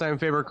man. All-time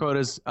favorite quote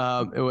is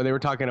when they were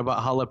talking about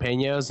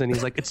jalapenos, and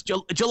he's like, "It's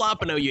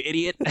jalapeno, you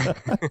idiot."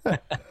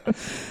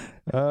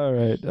 All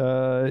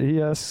right.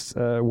 He asks,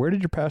 where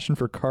did your passion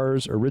for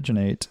cars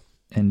originate?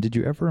 And did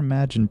you ever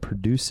imagine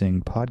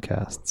producing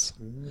podcasts?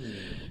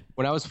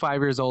 When I was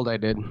 5 years old, I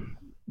did.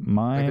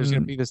 Like, there's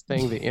gonna Mine. be this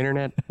thing, the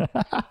internet.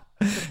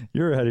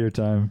 You're ahead of your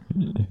time.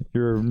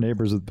 You're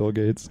neighbors with Bill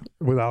Gates.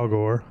 With Al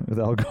Gore. With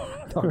Al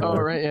Gore. Oh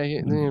right, yeah, he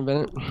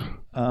invented it.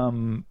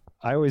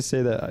 I always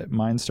say that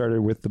mine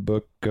started with the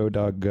book Go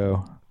Dog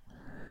Go.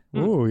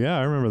 Oh, yeah,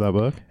 I remember that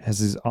book. It has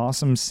these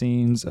awesome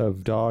scenes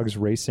of dogs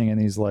racing in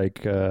these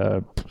like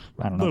I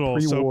don't know, Little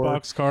pre-war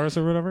soapbox cars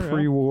or whatever. yeah.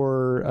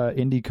 pre-war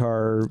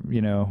IndyCar,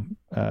 you know,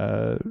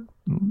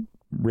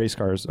 race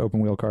cars, open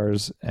wheel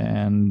cars,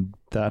 and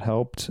that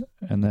helped.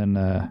 And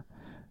then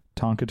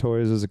Tonka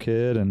toys as a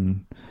kid,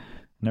 and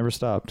never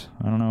stopped.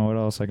 I don't know what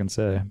else I can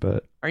say,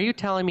 but Are you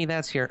telling me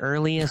that's your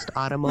earliest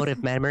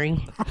automotive memory?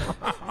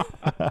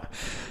 I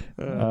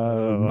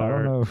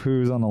don't know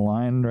who's on the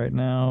line right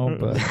now,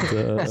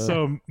 but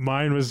So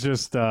mine was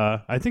just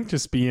I think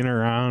just being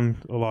around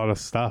a lot of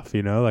stuff,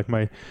 you know, like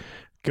my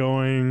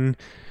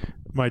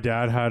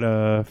dad had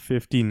a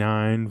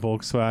 59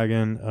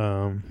 Volkswagen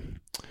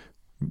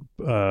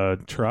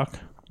truck,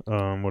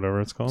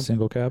 whatever it's called,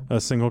 single cab. a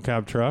single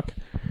cab truck,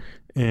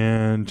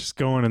 and just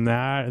going in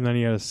that, and then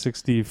he had a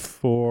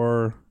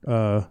 64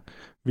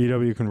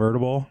 VW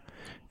convertible,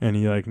 and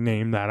he like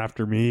named that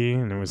after me,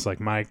 and it was like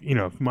my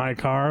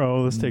car.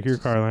 Oh, let's take your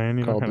car, Lane,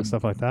 you know, Called kind of the-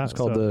 stuff like that. It's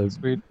called So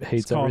the it's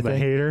hates called the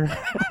everything. hater.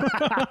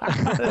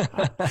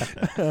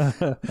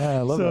 I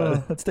love So,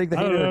 that. Let's take the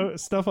I don't hater. know,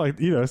 stuff like,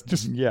 you know,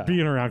 just Yeah.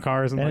 being around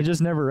cars and, And like, it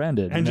just never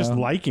ended. and you just know?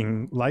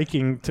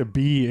 liking to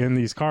be in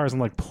these cars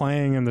and like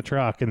playing in the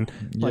truck and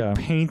like Yeah.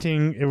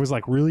 painting. It was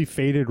like really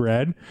faded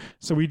red.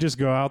 So we just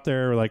go out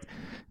there like,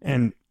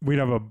 and we'd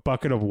have a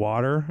bucket of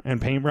water and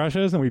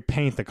paintbrushes and we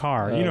paint the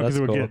car, Oh, you know, because that's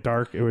it would cool. get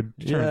dark. It would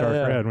turn Yeah, dark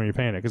yeah. red when you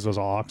paint it because it was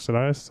all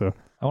oxidized. So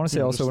I want to say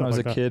Yeah, also just when I was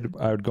a stuff like kid,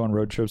 I would go on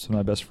road trips with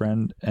my best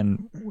friend,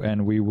 and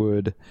we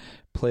would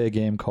play a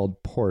game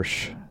called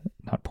Porsche,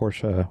 not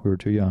Porsche. We were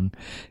too young,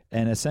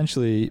 and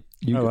essentially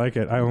I like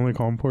it. I only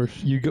call them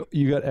Porsche.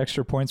 you got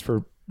extra points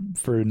for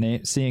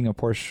seeing a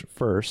Porsche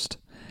first,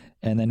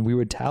 and then we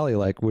would tally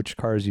like which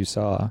cars you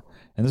saw.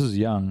 And this was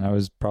young. I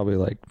was probably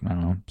like, I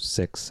don't know,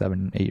 6,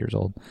 7, 8 years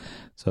old.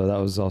 So that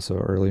was also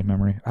early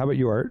memory. How about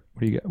you, Art?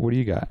 What do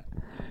you got?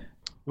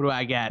 What do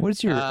I got?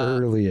 What's your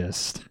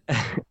earliest?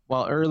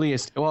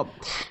 Well,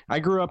 I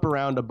grew up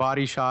around a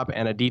body shop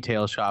and a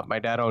detail shop. My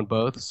dad owned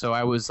both, so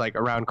I was like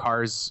around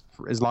cars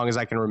for as long as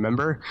I can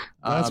remember.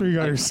 That's where you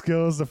got your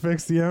skills to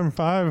fix the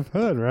M5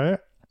 hood, right?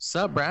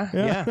 Sup, bruh?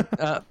 Yeah.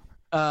 Yeah.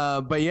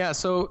 But yeah,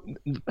 so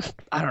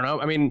I don't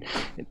know. I mean,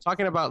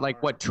 talking about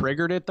like what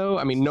triggered it though,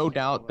 I mean, no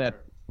doubt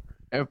that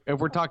if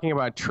we're talking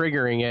about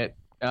triggering it,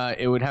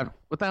 it would have.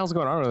 What the hell's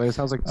going on over there? It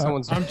sounds like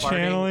someone's. I'm farting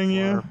channeling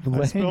you.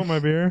 or- I spilled my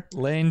beer.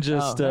 Lane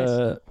just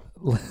nice.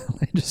 Lane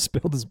just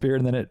spilled his beer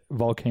and then it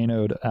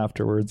volcanoed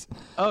afterwards.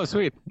 Oh,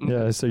 sweet.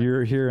 Yeah, so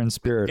you're here in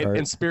spirit, Art.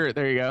 In spirit,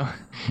 there you go.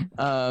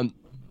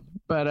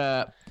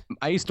 But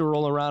I used to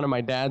roll around in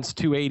my dad's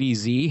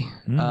 280Z.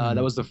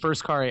 That was the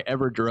first car I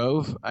ever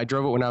drove. I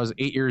drove it when I was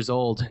 8 years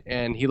old,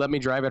 and he let me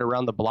drive it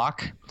around the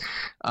block.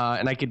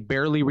 And I could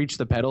barely reach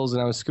the pedals,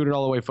 and I was scooted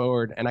all the way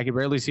forward, and I could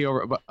barely see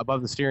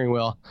above the steering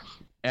wheel.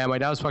 And my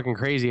dad was fucking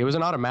crazy. It was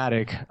an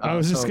automatic. I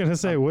was just gonna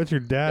say, what's your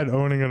dad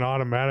owning an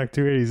automatic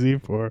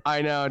 280Z for?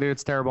 I know, dude,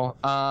 it's terrible.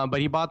 But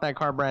he bought that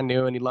car brand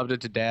new, and he loved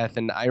it to death.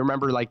 And I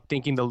remember like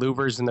thinking the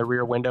louvers in the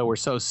rear window were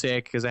so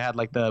sick because they had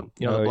like the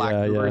the black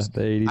louvers.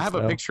 the 80s I have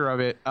style. a picture of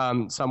it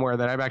somewhere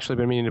that I've actually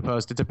been meaning to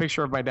post. It's a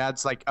picture of my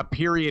dad's like a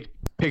period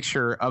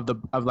picture of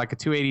like a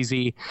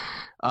 280Z,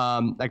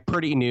 like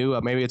pretty new.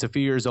 Maybe it's a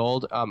few years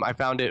old. I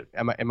found it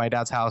in my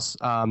dad's house,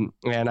 and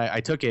I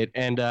took it,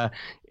 and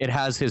it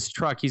has his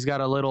truck. He's got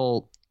a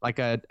little like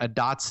a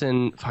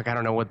Datsun. Fuck, I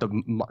don't know what the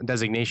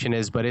designation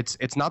is, but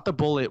it's not the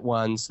Bullet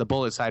ones, the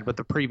Bullet side, but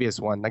the previous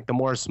one, like the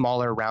more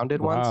smaller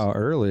rounded ones. Wow,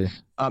 early.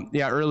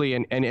 Yeah, early,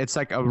 and it's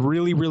like a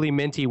really, really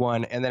minty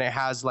one, and then it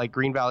has like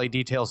Green Valley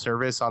Detail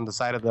Service on the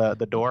side of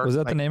the door. Was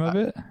that like, the name of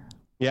it?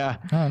 Yeah.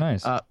 Oh,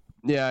 nice.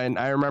 Yeah, and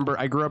I remember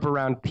I grew up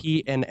around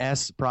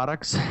P&S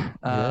products.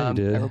 Yeah, you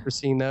did. I remember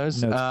seeing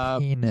those. No,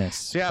 penis.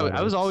 So yeah,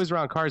 I was always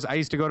around cars. I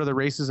used to go to the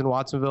races in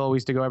Watsonville. We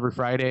used to go every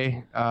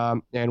Friday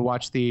and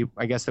watch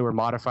I guess they were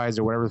modifieds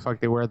or whatever the fuck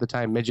they were at the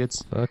time,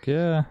 midgets. Fuck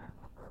yeah.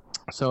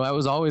 So I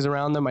was always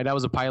around them. My dad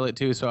was a pilot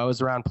too, so I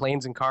was around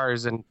planes and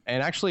cars. And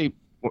actually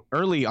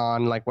early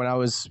on, like when I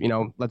was,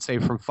 let's say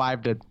from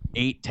 5 to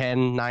 8,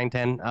 10, 9,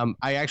 10,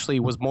 I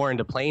actually was more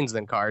into planes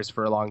than cars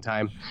for a long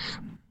time.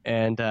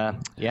 And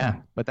yeah,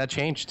 but that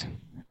changed.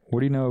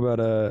 What do you know about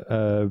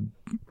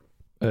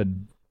a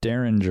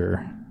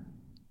Derringer?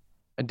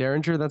 A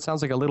Derringer? That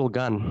sounds like a little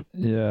gun.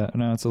 Yeah,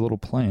 no, it's a little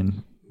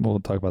plane. We'll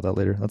talk about that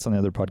later. That's on the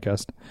other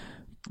podcast.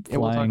 Yeah,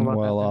 we'll talk Flying about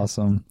Well that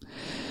Awesome.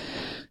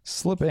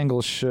 Slip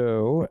Angle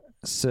Show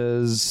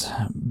says,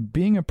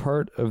 being a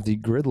part of the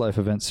Grid Life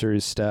event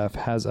series staff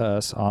has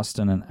us,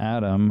 Austin and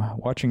Adam,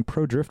 watching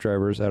pro drift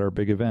drivers at our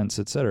big events,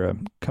 etc.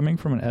 Coming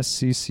from an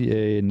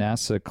SCCA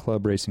NASA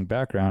club racing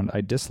background,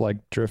 I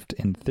disliked drift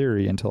in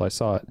theory until I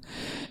saw it.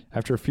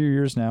 After a few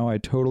years now, I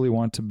totally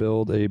want to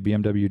build a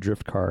BMW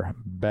drift car.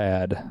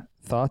 Bad.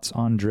 Thoughts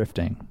on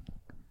drifting?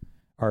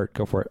 Art,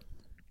 go for it.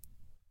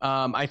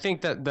 I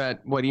think that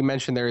what you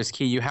mentioned there is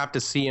key. You have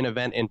to see an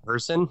event in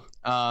person.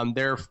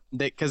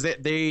 Because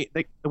the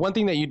one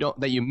thing that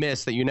you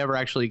miss, that you never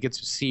actually get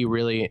to see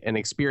really and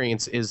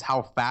experience, is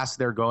how fast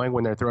they're going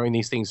when they're throwing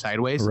these things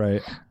sideways.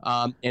 Right.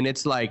 And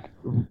it's like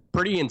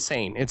pretty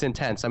insane. It's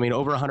intense. I mean,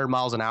 over 100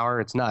 miles an hour.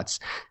 It's nuts.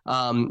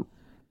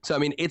 So I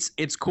mean,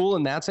 it's cool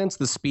in that sense,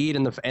 the speed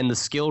and the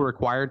skill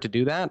required to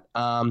do that.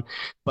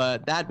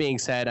 But that being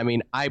said, I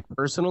mean, I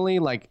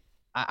personally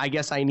I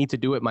guess I need to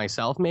do it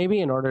myself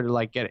maybe in order to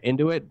like get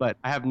into it, but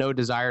I have no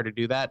desire to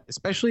do that,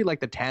 especially like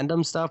the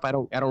tandem stuff. I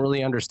don't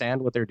really understand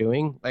what they're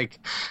doing. Like,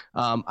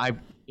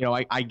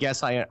 I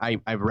guess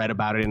I've read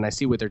about it and I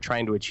see what they're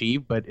trying to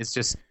achieve, but it's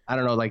just, I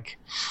don't know, like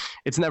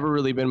it's never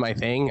really been my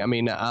thing. I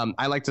mean,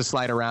 I like to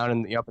slide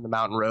around up in the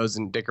mountain roads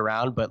and dick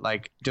around, but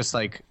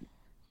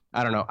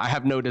I don't know. I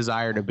have no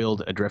desire to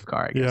build a drift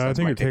car. I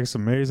think it takes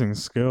amazing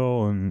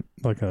skill and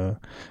like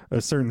a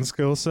certain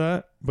skill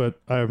set,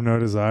 but I have no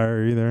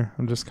desire either.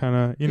 I'm just kind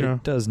of,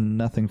 It does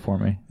nothing for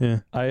me. Yeah.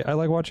 I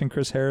like watching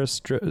Chris Harris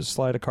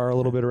slide a car a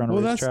little bit around a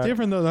racetrack. That's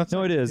different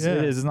though. It is. Yeah.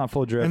 It is. It's not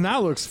full drift. And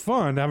that looks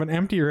fun to have an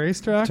empty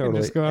racetrack Totally.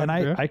 and just go out.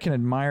 And I can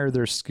admire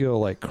their skill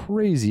like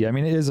crazy. I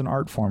mean, it is an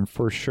art form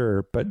for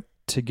sure, but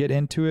to get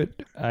into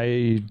it,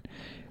 I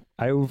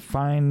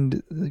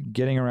find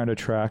getting around a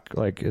track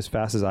like as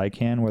fast as I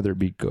can, whether it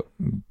be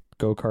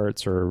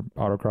go-karts or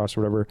autocross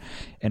or whatever,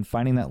 and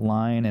finding that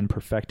line and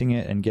perfecting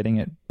it and getting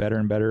it better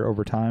and better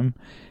over time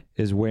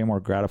is way more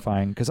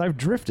gratifying. Because I've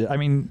drifted. I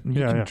mean,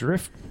 you can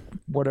drift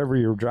whatever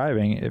you're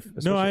driving.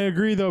 No, I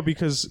agree though,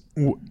 because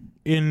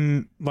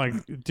in like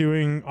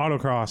doing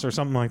autocross or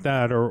something like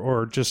that,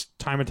 or just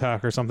time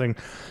attack or something,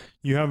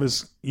 you have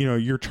this,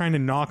 you're trying to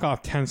knock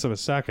off tenths of a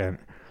second.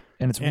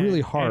 And it's really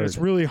hard. And it's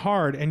really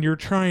hard. And you're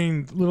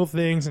trying little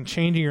things and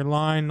changing your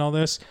line and all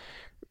this.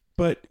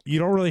 But you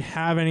don't really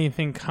have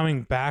anything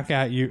coming back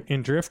at you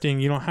in drifting.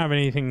 You don't have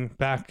anything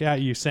back at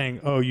you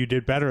saying, oh, you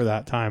did better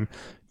that time.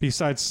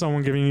 Besides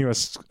someone giving you a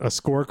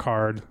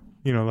scorecard,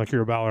 like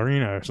you're a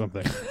ballerina or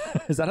something.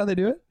 Is that how they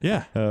do it?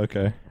 Yeah. Oh,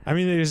 okay. I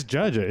mean, they just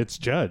judge it. It's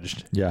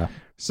judged. Yeah.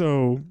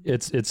 So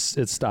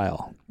it's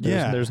style.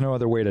 There's no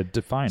other way to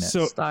define it.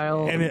 So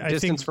style, and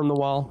distance from the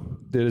wall.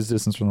 It is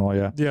distance from the wall.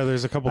 Yeah. Yeah.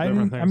 There's a couple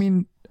different things. I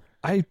mean,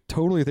 I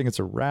totally think it's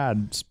a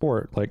rad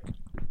sport. Like,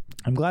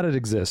 I'm glad it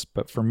exists,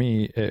 but for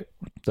me, it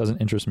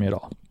doesn't interest me at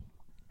all.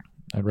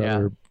 I'd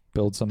rather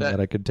build something that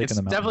I could take in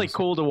the mountains. It's definitely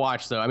cool to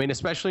watch, though. I mean,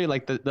 especially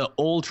like the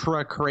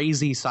ultra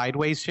crazy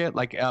sideways shit.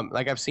 Like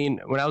I've seen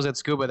when I was at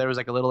Scuba, there was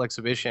like a little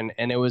exhibition,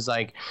 and it was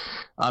like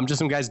just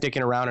some guys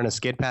dicking around in a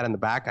skid pad in the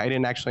back. I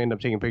didn't actually end up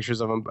taking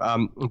pictures of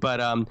them,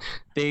 but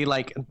they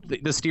like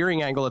the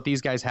steering angle that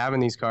these guys have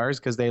in these cars,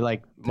 because they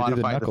like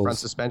modify the front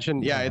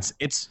suspension. Yeah,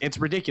 it's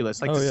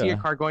ridiculous. Like see a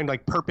car going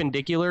like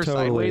perpendicular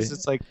sideways.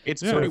 It's like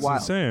it's pretty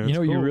wild. Insane. You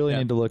know what you really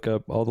need to look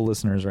up, all the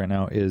listeners right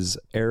now, is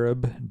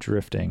Arab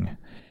drifting.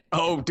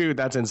 Oh, dude,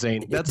 that's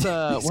insane. That's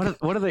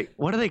what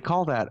do they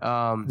call that?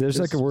 There's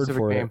like a word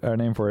for it, a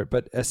name for it,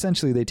 but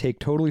essentially they take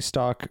totally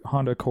stock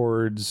Honda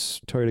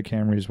Accords, Toyota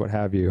Camrys, what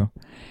have you,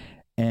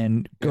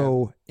 and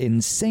go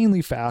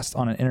insanely fast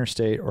on an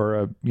interstate or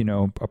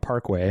a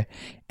parkway,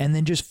 and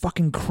then just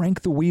fucking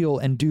crank the wheel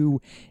and do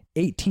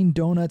 18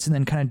 donuts and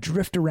then kind of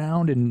drift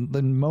around and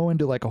then mow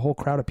into like a whole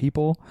crowd of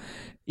people.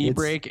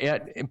 E-brake,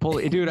 pull,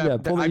 dude.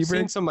 I've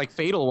seen some like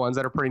fatal ones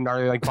that are pretty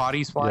gnarly, like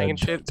bodies flying and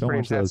shit. It's pretty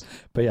intense.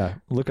 But yeah,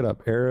 look it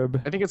up.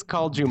 Arab. I think it's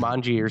called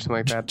Jumanji or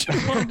something like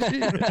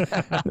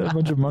that. A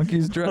bunch of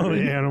monkeys driving. All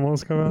the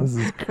animals come out. This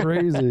is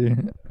crazy.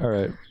 All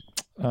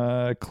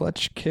right.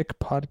 Clutch Kick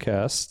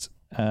Podcast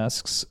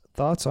asks,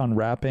 Thoughts on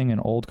wrapping an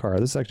old car?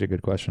 This is actually a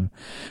good question.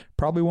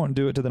 Probably won't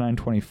do it to the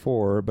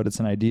 924, but it's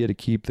an idea to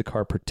keep the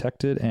car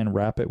protected and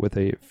wrap it with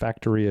a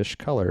factory-ish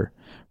color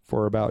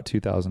for about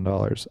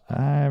 $2,000.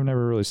 I've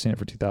never really seen it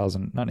for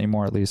 $2,000. Not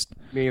anymore, at least.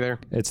 Me either.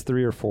 It's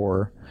 3 or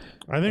 4.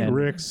 I think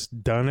Rick's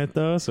done it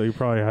though, so he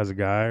probably has a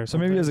guy or So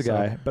something. maybe as a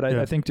guy, but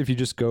I think if you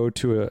just go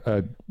to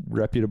a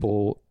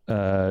reputable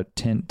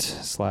tint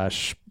 /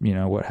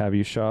 what have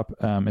you shop,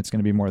 it's going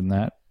to be more than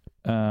that.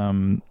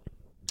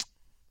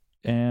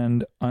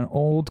 And an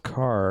old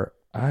car,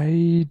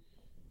 I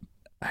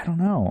don't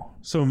know.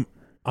 So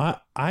I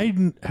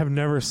have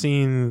never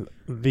seen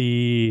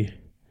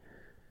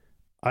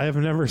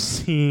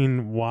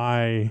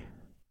why.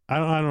 I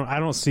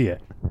don't see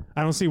it.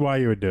 I don't see why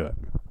you would do it.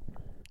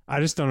 I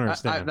just don't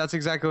understand. That's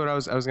exactly what I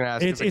was going to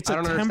ask. It's I a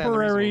don't understand the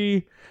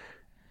temporary.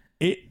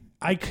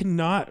 I could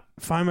not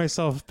find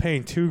myself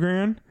paying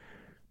 $2,000,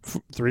 $3,000,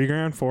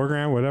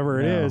 $4,000, whatever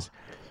it is,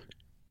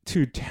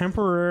 to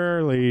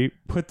temporarily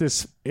put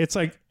this. It's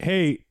like,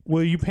 hey,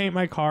 will you paint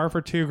my car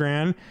for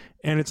 $2,000,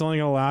 and it's only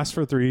gonna last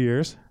for 3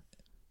 years?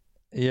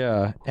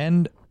 Yeah,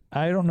 and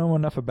I don't know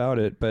enough about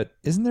it, but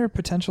isn't there a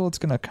potential it's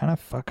gonna kind of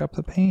fuck up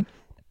the paint?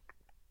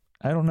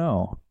 I don't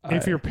know.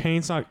 If your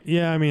paint's not,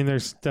 I mean,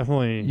 there's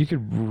definitely you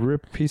could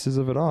rip pieces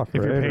of it off.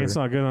 if your paint's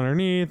not good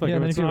underneath, like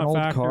if it's not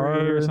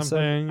factory or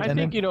something. I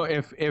think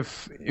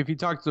if you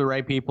talk to the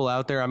right people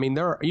out there, I mean,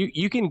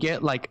 you can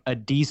get like a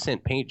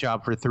decent paint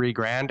job for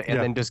 $3,000 and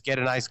then just get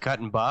a nice cut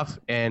and buff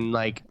and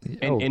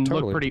totally.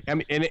 look pretty. I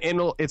mean,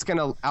 and it's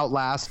gonna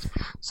outlast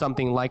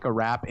something like a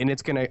wrap, and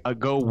it's gonna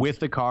go with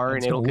the car,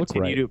 and it'll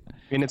continue to,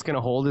 and it's gonna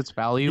hold its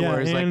value. Yeah,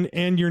 whereas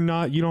and you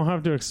don't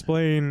have to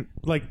explain.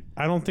 Like,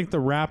 I don't think the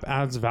wrap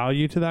adds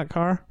value to that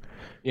car.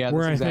 Yeah,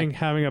 where I think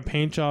having a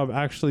paint job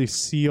actually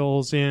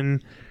seals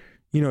in,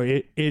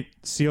 it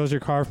seals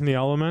your car from the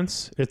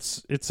elements.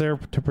 It's there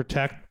to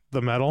protect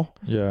the metal.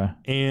 Yeah,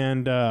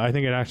 and I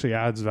think it actually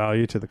adds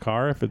value to the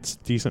car if it's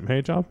decent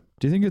paint job.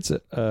 Do you think it's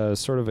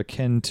sort of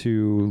akin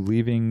to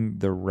leaving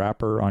the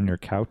wrapper on your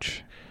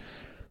couch?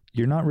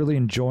 You're not really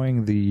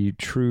enjoying the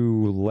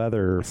true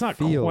leather. It's not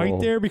feel. quite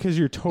there because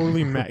you're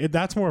totally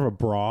that's more of a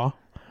bra.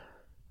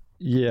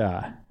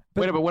 Yeah.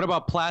 But what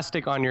about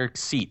plastic on your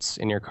seats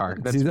in your car?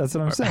 That's what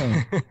I'm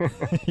saying.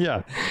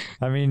 Yeah.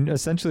 I mean,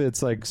 essentially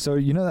it's like, so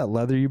that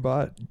leather you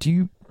bought, do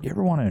you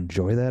ever want to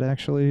enjoy that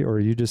actually? Or are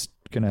you just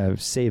going to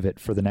save it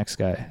for the next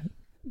guy?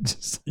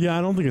 Yeah,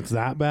 I don't think it's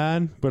that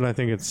bad, but I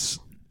think it's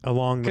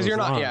along those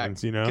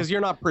lines, because you're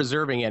not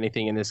preserving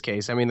anything in this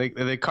case. I mean,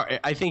 the car.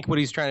 I think what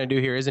he's trying to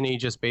do here, isn't he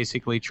just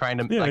basically trying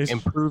to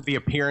improve the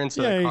appearance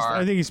of the car? I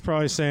think he's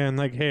probably saying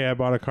like, hey, I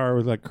bought a car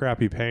with like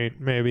crappy paint,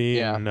 maybe.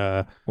 Yeah. And,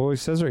 well, he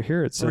says right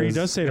here, it says he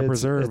does say to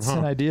preserve. It's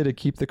an idea to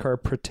keep the car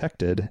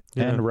protected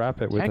and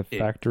wrap it with a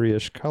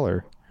factory-ish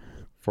color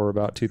for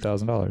about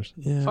 $2,000.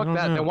 Yeah, fuck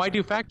that. Then why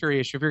do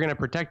factory-ish if you're going to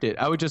protect it?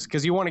 I would just,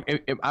 because you want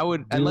to. I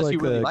would, unless you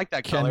really like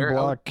that Ken color.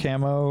 Block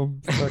camo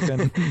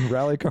fucking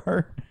rally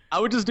car. I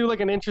would just do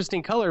like an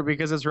interesting color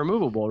because it's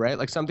removable, right?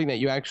 Like something that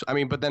you actually, I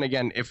mean, but then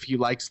again, if he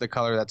likes the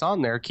color that's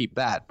on there, keep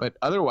that. But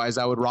otherwise,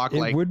 I would rock a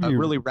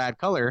really rad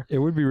color. It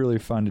would be really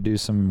fun to do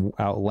some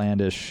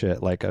outlandish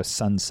shit like a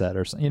sunset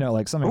or something,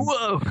 like something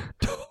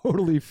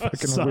totally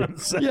fucking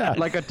weird. Yeah.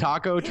 Like a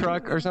taco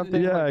truck or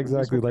something. Yeah, like,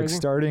 exactly. Like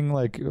starting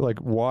like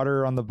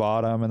water on the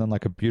bottom and then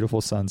like a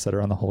beautiful sunset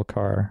around the whole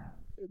car.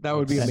 That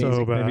would be amazing.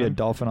 So bad. Maybe a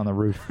dolphin on the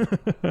roof.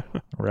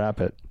 Wrap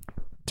it.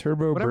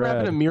 Turbo Whatever Brad.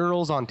 happened to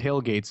murals on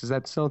tailgates? Is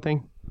that still a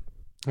thing?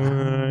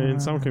 In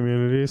some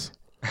communities.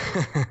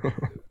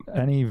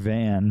 Any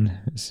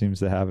van seems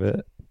to have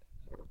it.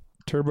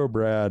 Turbo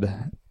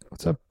Brad.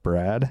 What's up,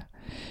 Brad?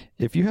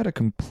 If you had a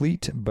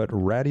complete but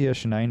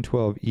radish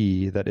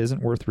 912E that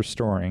isn't worth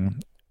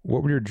restoring,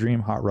 what would your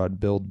dream hot rod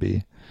build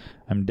be?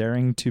 I'm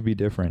daring to be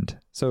different.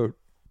 So,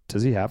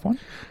 does he have one?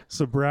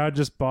 So Brad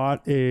just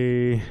bought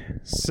a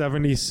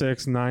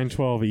 76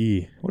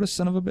 912E. What a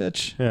son of a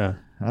bitch. Yeah.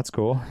 That's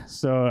cool.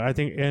 So I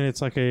think, and it's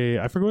like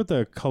I forget what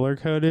the color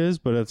code is,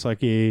 but it's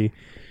like a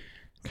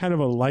kind of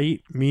a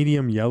light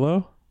medium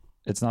yellow.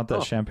 It's not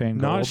that champagne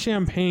gold? Not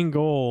champagne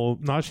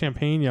gold, not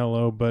champagne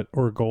yellow,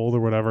 or gold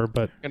or whatever,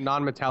 but a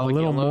non-metallic a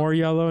little more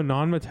yellow,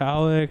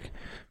 non-metallic,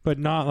 but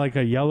not like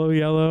a yellow.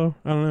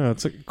 I don't know.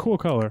 It's a cool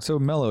color. So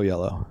mellow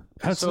yellow.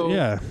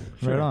 Yeah.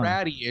 Right on.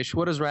 Ratty-ish.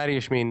 What does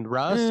ratty-ish mean?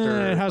 Rust?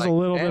 Or it has like a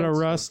little bit of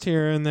rust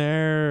here and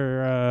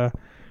there,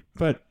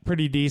 but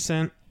pretty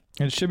decent.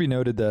 It should be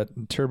noted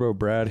that Turbo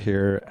Brad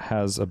here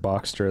has a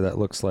Boxster that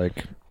looks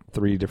like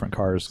 3 different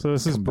cars. So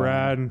this is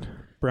combined. Brad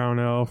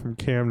Brownell from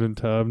Camden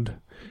Tubbed.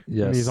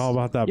 Yes. And he's all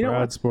about that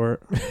Brad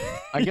sport.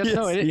 I guess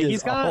so.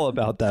 He's all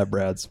about that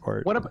Brad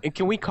sport.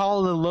 Can we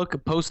call the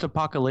look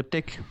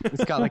post-apocalyptic?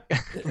 It's got like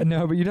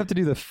no, but you'd have to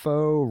do the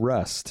faux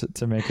rust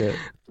to make it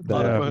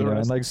that.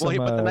 And like some,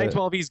 but the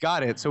 912E's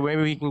got it, so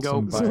maybe we can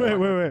go. So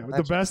wait.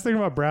 The best thing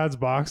about Brad's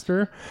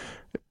Boxster,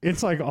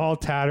 it's like all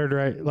tattered,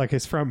 right? Like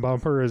his front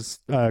bumper is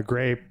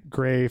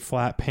gray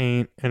flat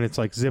paint, and it's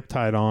like zip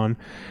tied on,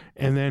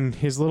 and then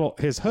his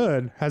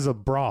hood has a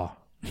bra.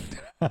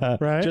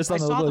 right? Just on I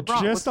the saw the little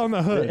bra. Just on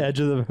the hood. the edge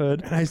of the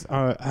hood. And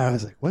I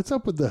was like, "What's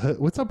up with the hood?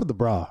 What's up with the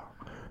bra?"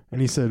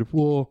 And he said,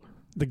 "Well,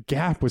 the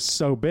gap was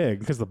so big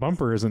because the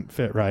bumper isn't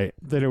fit right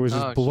that it was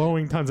just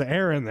blowing tons of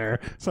air in there.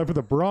 So I put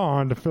the bra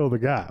on to fill the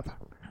gap."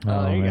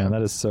 Oh there you man, go.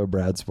 that is so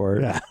Brad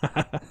Sport. Yeah.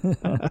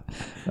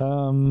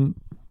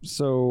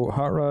 So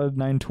Hot Rod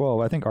 912.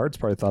 I think Art's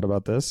probably thought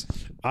about this.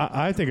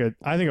 I think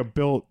a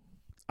built.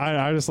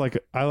 I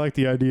like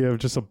the idea of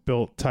just a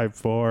built Type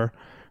 4.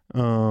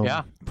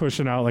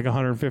 Pushing out like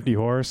 150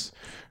 horse.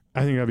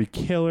 I think that'd be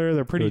killer.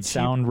 They're pretty It would cheap.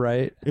 sound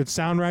right. It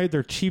sound right.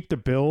 They're cheap to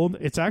build.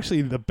 It's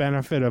actually the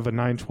benefit of a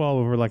 912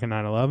 over like a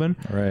 911.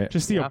 Right.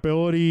 Just the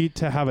ability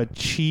to have a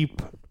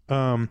cheap,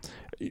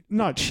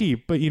 not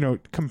cheap, but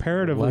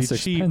comparatively Less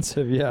cheap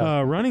expensive.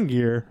 Yeah. running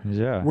gear.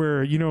 Yeah.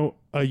 Where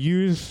a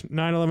used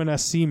 911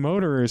 SC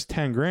motor is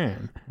 10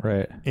 grand,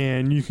 Right.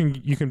 and you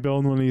can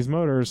build one of these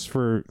motors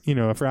for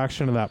a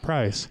fraction of that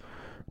price.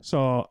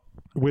 So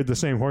with the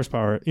same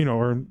horsepower,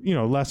 or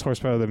less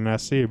horsepower than an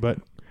SC, but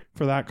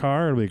for that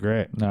car, it'll be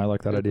great. No, I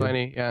like that idea.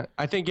 Plenty, yeah.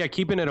 I think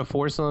keeping it a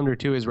 4-cylinder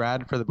too is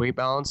rad for the weight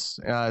balance.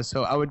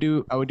 So I would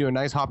do a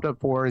nice hopped up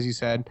 4, as you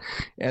said,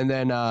 and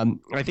then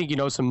I think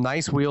some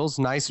nice wheels,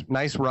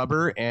 nice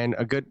rubber, and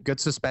a good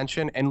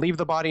suspension, and leave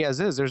the body as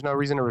is. There's no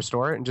reason to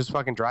restore it, and just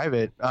fucking drive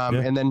it.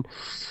 And then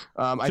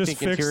I Just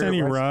think fix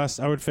any rust.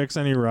 I would fix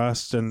any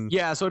rust and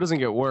yeah, so it doesn't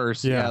get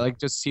worse. Yeah. Yeah, like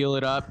just seal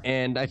it up,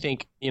 and I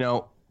think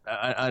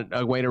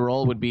a way to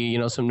roll would be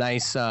some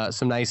nice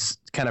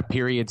kind of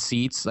period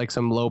seats, like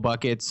some low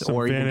buckets, some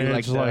or you can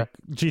vintage do like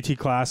GT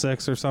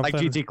Classics or something.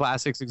 like GT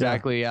Classics,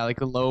 exactly. Yeah, like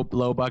the low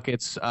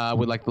buckets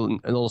with like a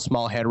little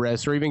small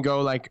headrest, or even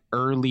go like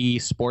early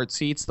sport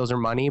seats. Those are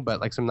money,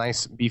 but like some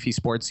nice beefy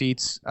sport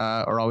seats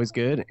are always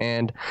good,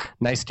 and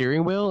nice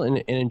steering wheel, and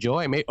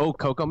enjoy.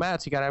 Cocoa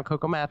mats. You gotta have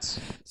cocoa mats.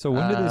 So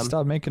when did they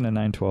stop making a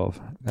 912?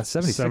 That's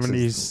 76.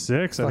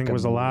 76, I think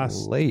was the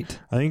last. Late.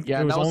 I think Yeah,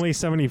 it was that was- only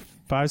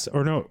 75,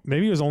 or no,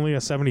 maybe it was only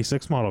a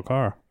 76 model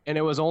car. And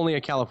it was only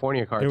a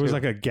California car. It was too.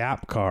 like a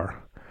gap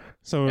car.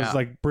 So it was Yeah.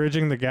 like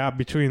bridging the gap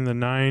between the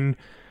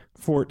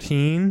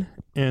 914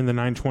 and the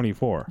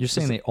 924. You're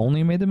saying they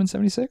only made them in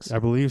 76? I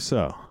believe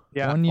so.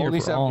 yeah, 1 year only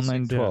for all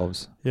 76.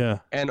 912s. Yeah.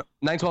 And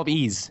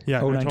 912Es.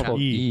 Yeah. Oh,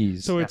 912E.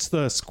 912Es.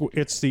 So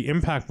it's the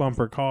impact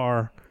bumper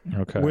car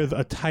Okay. with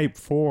a Type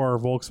 4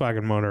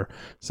 Volkswagen motor.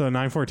 So a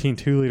 914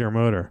 2-liter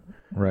motor,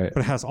 Right.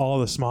 but it has all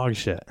the smog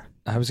shit.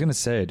 I was going to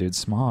say, dude,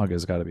 smog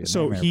has got to be a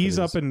So nightmare for he's these.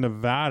 up in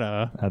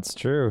Nevada, That's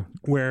true.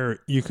 where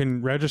you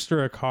can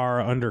register a car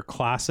under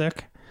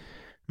classic,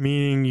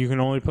 meaning you can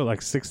only put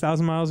like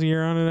 6,000 miles a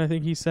year on it, I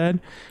think he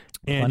said.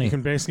 And Plenty. you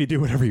can basically do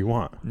whatever you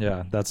want.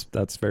 Yeah,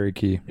 that's very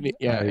key.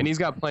 And he's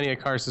got plenty of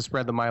cars to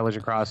spread the mileage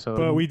across. So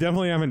But we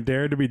definitely haven't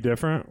dared to be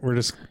different. We're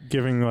just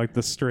giving like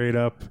the straight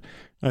up.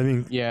 I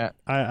think yeah,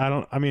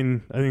 I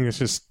think it's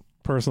just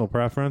personal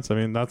preference. I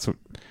mean, that's what,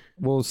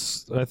 Well,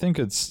 I think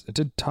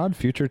did Todd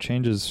Future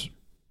change his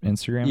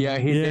Instagram? yeah,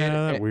 he did.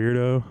 that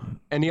weirdo.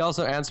 And he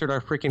also answered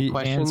our freaking He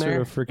question answered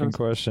there. a freaking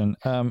question.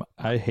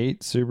 I hate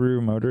Subaru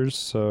motors,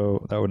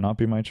 so that would not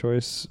be my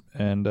choice.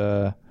 And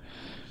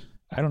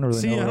I don't really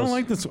See, know. what I don't else-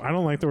 like this. I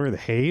don't like the word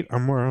hate.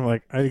 I'm more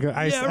like I like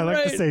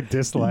right. to say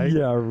dislike.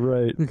 Yeah,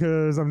 right.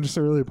 Because I'm just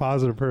a really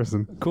positive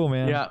person. Cool,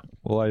 man. Yeah.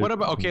 Well, What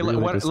about really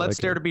let's dislike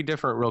dare it. to be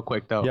different real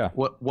quick though. Yeah.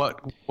 What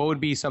would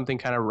be something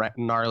kind of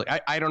gnarly?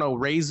 I don't know.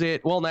 Raise it.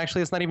 Well,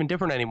 actually, it's not even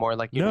different anymore.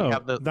 Like you No,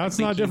 have the that's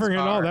the not Keats different at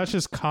all. car. That's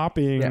just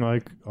copying Yeah.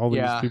 like all these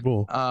yeah.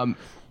 people.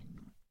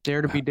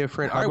 Dare to be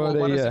different. How All right, about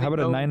well, what does it how about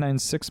a go-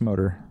 996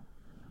 motor?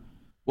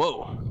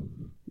 Whoa.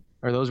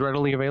 Are those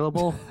readily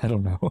available? I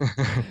don't know.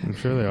 I'm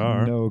sure they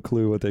are. No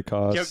clue what they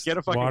cost. Get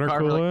a fucking Water car.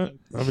 For cool like, it.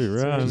 That'd be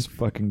rad. Just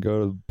fucking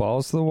go to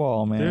balls to the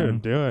wall, man.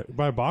 Dude, do it.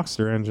 Buy a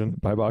Boxster engine.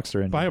 Buy Boxster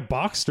engine. Buy a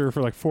Boxster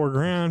for like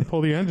 $4,000. Pull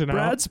the engine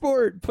Brad out.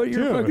 Sport, put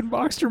your Dude. fucking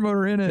Boxster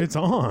motor in it. It's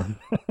on.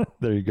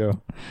 There you go.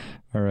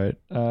 All right.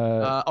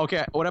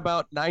 okay. What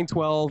about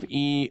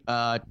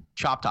 912E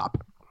chop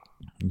top?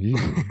 Ew.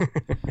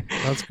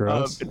 That's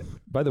gross.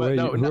 By the but way,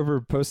 no,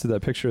 whoever posted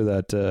that picture of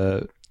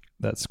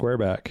that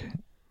squareback.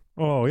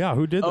 Oh yeah,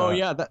 who did that? Oh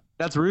yeah,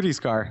 that's Rudy's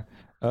car.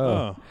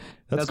 Oh,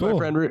 that's cool. my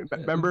friend.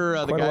 Remember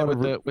the Quite a guy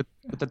lot with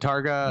of the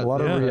Targa? A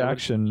lot Yeah. of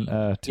reaction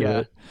to Yeah.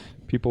 it.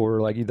 People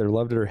were like either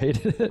loved it or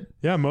hated it.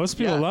 Yeah, most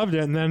people Yeah. loved it,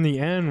 and then the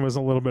end was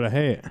a little bit of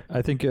hate.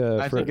 I think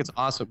I think it's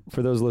awesome.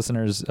 for those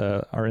listeners,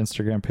 our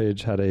Instagram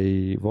page had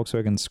a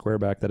Volkswagen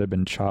Squareback that had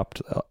been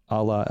chopped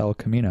a la El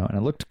Camino, and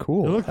it looked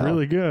cool. It looked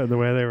really good the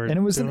way they were. and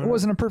it doing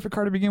wasn't a perfect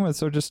car to begin with,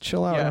 so just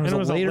chill out. Yeah, and And it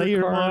was a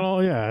later car.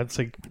 model. Yeah, it's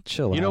like,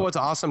 Chill out. You know what's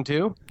awesome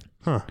too?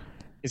 huh?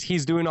 Is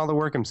he's doing all the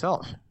work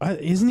himself.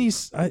 Isn't he?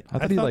 I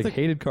thought he like that-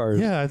 hated cars.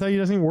 Yeah, I thought he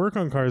doesn't even work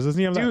on cars. Doesn't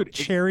he have Dude, that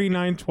cherry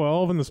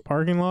 912 in this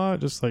parking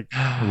lot, just like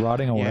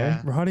Rotting away.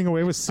 Yeah. rotting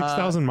away with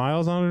 6,000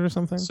 miles on it or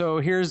something? So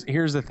here's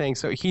the thing.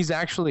 So he's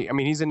actually, I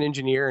mean, he's an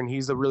engineer and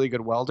he's a really good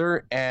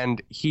welder,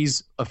 and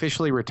he's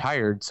officially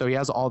retired. So he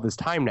has all this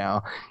time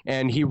now,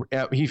 and he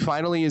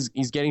finally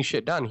he's getting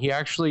shit done. He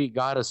actually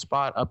got a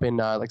spot up in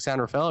like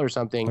San Rafael or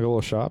something. Like a little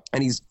shop.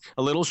 And he's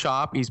a little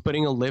shop. He's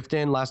putting a lift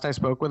in. Last I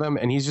spoke with him,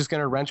 and he's just going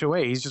to wrench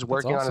away. He's just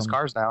working on his awesome.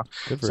 cars now.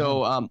 Good for him.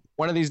 So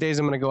one of these days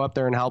I'm going to go up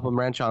there and help him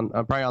wrench on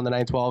probably on the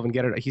 912 and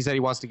get it. He said he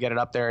wants to get it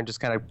up there and just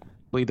kind of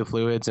bleed the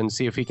fluids and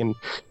see if he can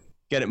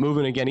get it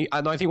moving again.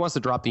 I think he wants to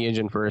drop the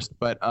engine first,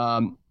 but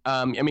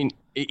I mean,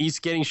 he's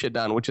getting shit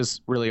done, which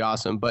is really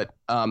awesome. But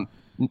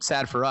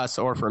sad for us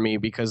or for me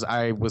because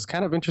I was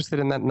kind of interested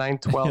in that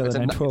 912. Yeah, the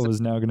 912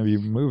 is now going to be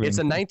moving. It's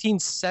a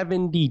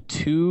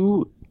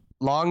 1972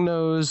 long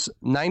nose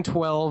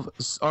 912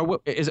 or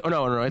what is? Oh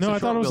no! It's No, I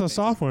thought it was a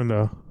soft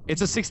window.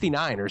 It's a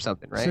 69 or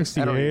something, right?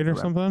 68 or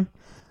something.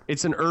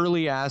 It's an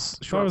early ass I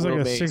thought short it was like a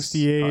wheelbase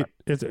 68. car.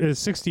 It's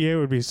 68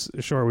 would be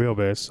short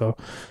wheelbase. So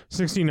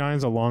 69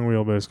 is a long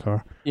wheelbase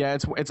car. Yeah,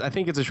 it's I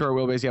think it's a short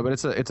wheelbase. Yeah, but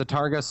it's a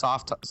Targa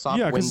soft Yeah,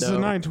 window. because it's a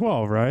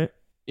 912, right?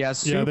 Yeah,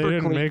 super Yeah, they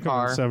didn't clean make them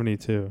car in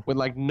 72. with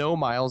like no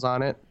miles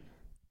on it,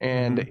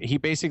 and he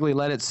basically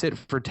let it sit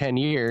for 10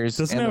 years.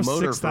 Doesn't and it have the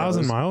motor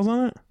 6,000 froze. miles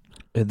on it?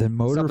 And the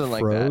motor something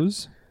like that.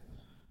 froze.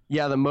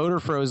 Yeah, the motor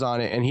froze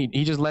on it, and he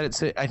just let it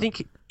sit. I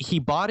think he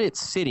bought it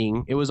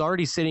sitting. It was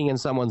already sitting in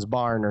someone's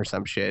barn or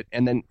some shit,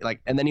 and then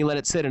he let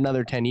it sit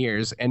another 10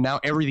 years, and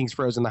now everything's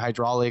frozen. The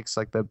hydraulics,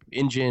 like the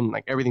engine,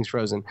 like everything's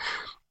frozen,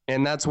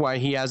 and that's why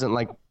he hasn't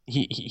like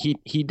he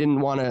didn't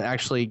want to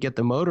actually get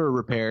the motor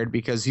repaired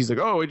because he's like,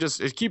 oh,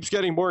 it keeps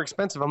getting more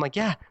expensive. I'm like,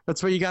 yeah,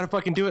 that's why you got to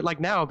fucking do it like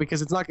now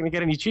because it's not going to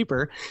get any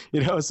cheaper,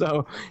 you know.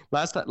 So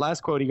last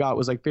quote he got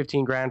was like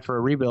 15 grand for a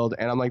rebuild,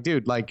 and I'm like,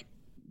 dude, like.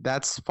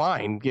 That's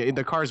fine.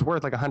 The car's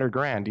worth like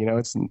 $100,000. You know,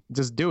 it's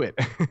just do it.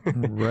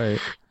 Right.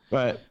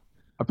 But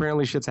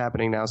apparently, shit's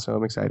happening now, so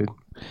I'm excited.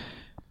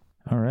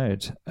 All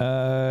right.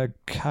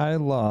 Kai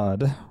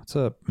Laud, what's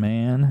up,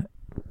 man?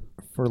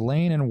 For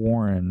Lane and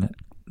Warren,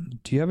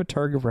 do you have a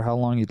target for how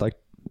long you'd like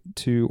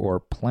to or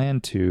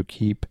plan to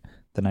keep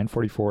the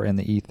 944 and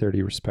the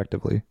E30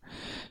 respectively?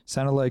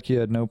 Sounded like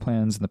you had no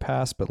plans in the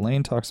past, but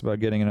Lane talks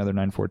about getting another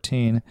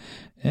 914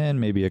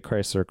 and maybe a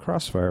Chrysler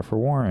Crossfire for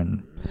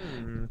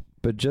Warren.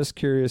 But just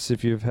curious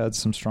if you've had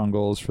some strong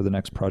goals for the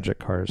next project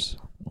cars.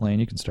 Lane,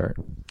 you can start.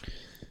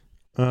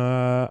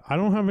 I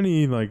don't have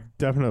any like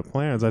definite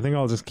plans. I think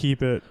I'll just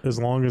keep it as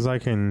long as I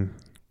can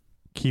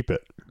keep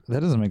it.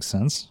 That doesn't make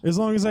sense. As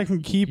long as I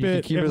can keep You can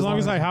it, keep it as as long long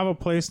as as- I have a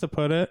place to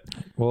put it.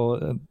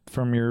 Well,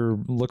 from your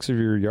looks of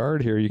your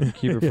yard here, you can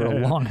keep it for a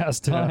Yeah. long ass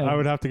time. I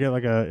would have to get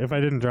like if I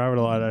didn't drive it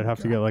a lot, I'd have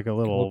to get like a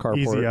little carport.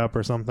 easy up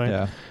or something.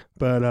 Yeah.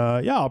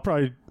 But yeah, I'll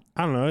probably,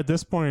 I don't know. At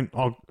this point,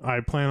 I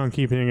plan on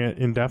keeping it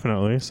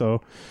indefinitely.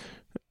 So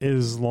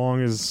as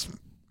long as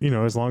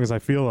I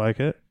feel like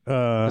it.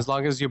 As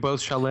long as you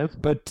both shall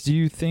live. But do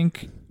you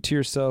think to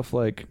yourself,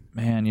 like,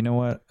 man, you know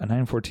what? A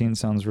 914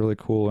 sounds really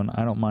cool, and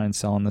I don't mind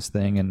selling this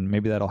thing, and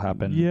maybe that'll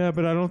happen. Yeah,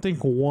 but I don't think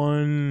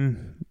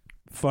one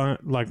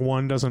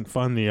doesn't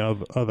fund the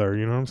other.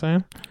 You know what I'm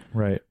saying?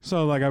 Right.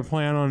 So like I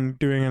plan on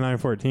doing a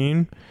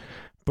 914,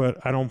 but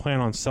I don't plan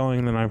on selling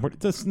the 940.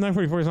 This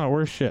 944 is not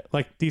worth shit.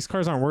 Like these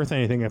cars aren't worth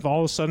anything. If all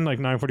of a sudden like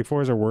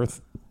 944s are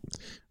worth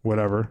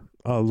whatever,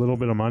 a little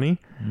bit of money,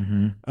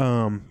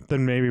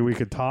 then maybe we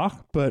could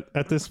talk. But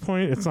at this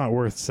point, it's not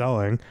worth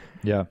selling.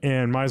 Yeah.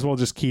 And might as well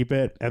just keep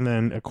it and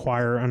then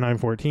acquire a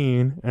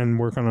 914 and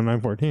work on a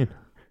 914.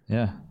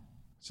 Yeah.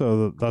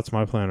 So that's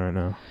my plan right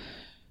now.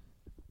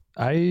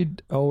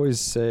 I'd always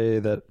say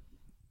that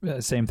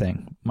same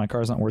thing. My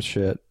car's not worth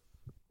shit.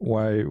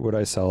 Why would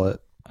I sell it?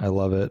 I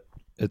love it.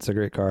 It's a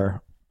great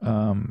car.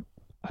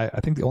 I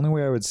think the only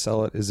way I would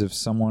sell it is if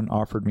someone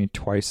offered me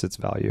twice its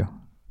value,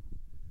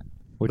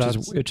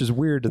 which is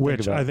weird to think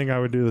Which about. I think I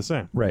would do the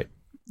same. Right.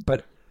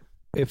 But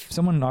if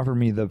someone offered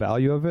me the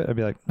value of it, I'd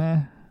be like,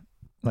 nah.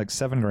 Like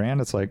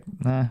 $7,000, it's like,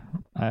 nah.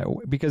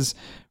 Because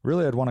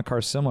really, I'd want a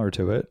car similar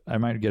to it. I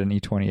might get an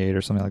E28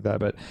 or something like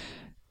that, but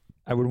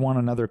I would want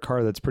another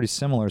car that's pretty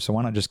similar. So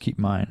why not just keep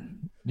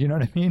mine? You know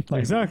what I mean? Like,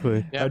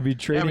 Exactly. Yeah. I'd be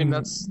trading. I mean,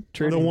 that's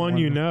trading The one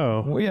you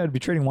know. Well, yeah, I'd be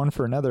trading one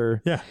for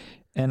another. Yeah.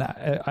 And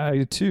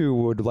I too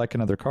would like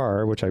another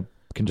car, which I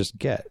can just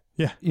get.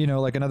 Yeah. You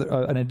know, like another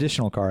an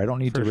additional car. I don't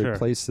need For to sure.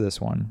 replace this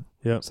one.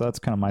 Yeah. So that's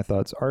kind of my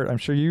thoughts. Art, I'm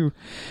sure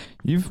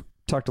you've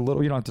talked a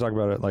little. You don't have to talk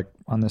about it like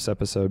on this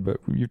episode, but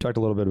you've talked a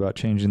little bit about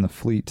changing the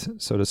fleet,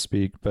 so to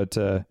speak. But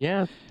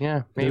yeah,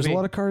 maybe. there's a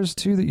lot of cars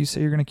too that you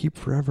say you're going to keep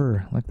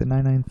forever, like the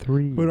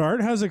 993. But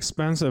Art has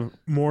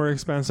more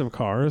expensive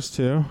cars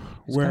too.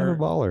 He's kind of a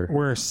baller.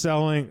 We're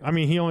selling. I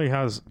mean, he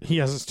has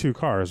his two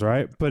cars,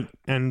 right?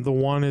 And the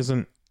one is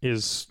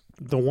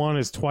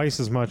twice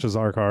as much as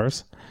our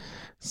cars.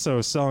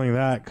 So selling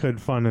that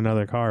could fund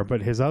another car,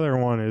 but his other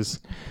one is,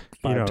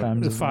 Five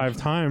times as 5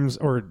 times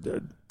or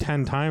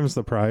 10 times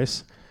the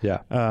price.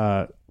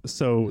 Yeah.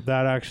 So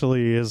that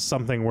actually is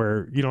something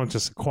where you don't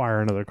just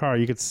acquire another car.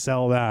 You could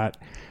sell that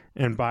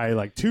and buy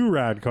like 2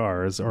 rad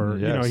cars, or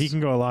Yes. he can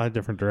go a lot of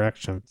different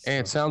directions. Hey,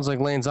 it sounds like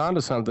Lane's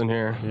onto something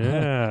here.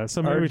 Yeah.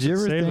 So maybe Or we do you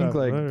should ever save think that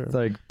later.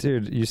 like,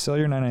 dude, you sell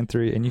your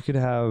 993 and you could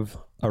have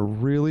a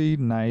really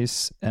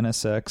nice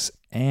NSX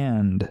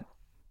and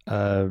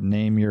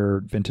name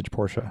your vintage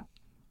Porsche?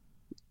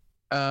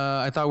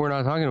 I thought we were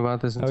not talking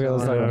about this. Okay,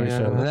 let's talk about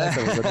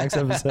the next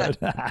episode.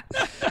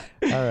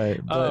 All right.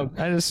 But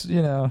I just,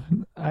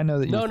 I know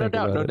that you No think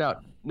doubt, about no it.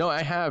 doubt. No,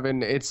 I have,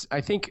 and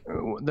I think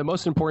the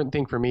most important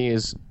thing for me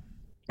is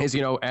as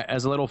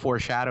a little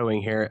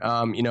foreshadowing here.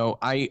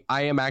 I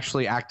am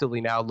actually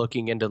actively now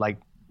looking into like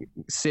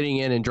sitting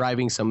in and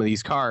driving some of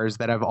these cars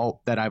that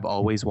I've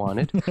always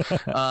wanted. You've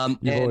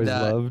always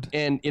loved.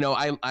 And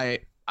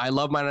I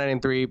love my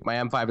 993. My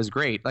M5 is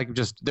great. Like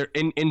just there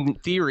in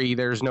theory,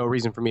 there's no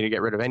reason for me to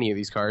get rid of any of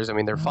these cars. I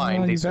mean, they're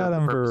fine. You've had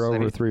them for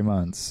over 3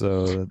 months,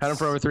 so had them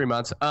for over 3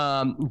 months.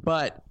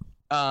 But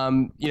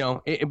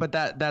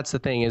that's the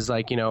thing is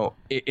like,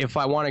 if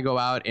I want to go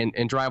out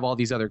and drive all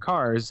these other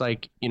cars,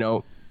 like,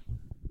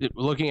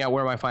 looking at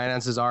where my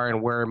finances are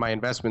and where my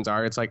investments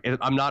are, it's like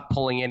I'm not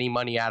pulling any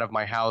money out of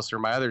my house or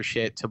my other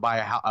shit to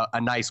buy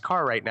a nice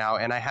car right now.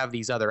 And I have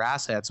these other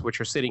assets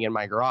which are sitting in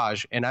my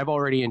garage and I've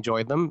already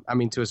enjoyed them. I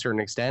mean, to a certain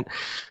extent,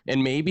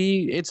 and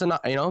maybe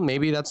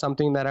maybe that's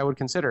something that I would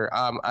consider.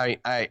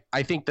 I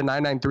think the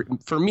 993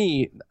 for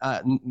me,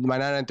 my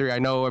 993, I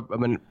know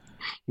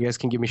you guys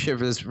can give me shit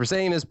for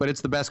saying this, but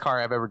it's the best car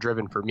I've ever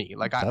driven for me.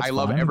 Like I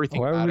love everything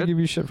Why about would we it. give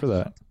you shit for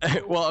that?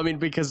 Well, I mean,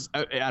 because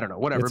I don't know,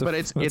 whatever.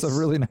 It's a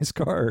really nice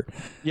car.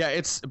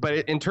 Yeah,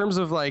 in terms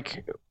of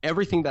like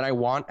everything that I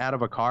want out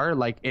of a car,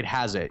 like it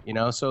has it,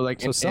 So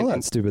like, sell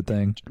that stupid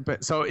thing.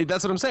 But so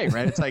that's what I'm saying,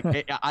 right? It's like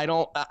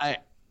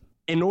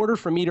in order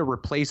for me to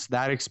replace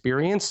that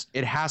experience,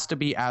 it has to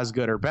be as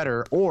good or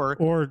better,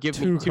 or give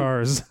two me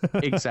cars.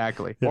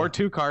 Exactly. Yeah. Or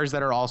 2 cars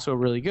that are also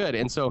really good.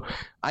 And so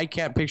I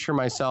can't picture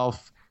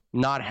myself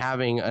not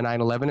having a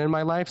 911 in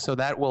my life. So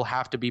that will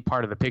have to be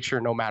part of the picture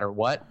no matter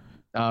what,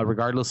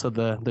 regardless of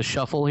the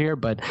shuffle here.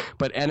 But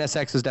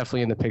NSX is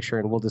definitely in the picture,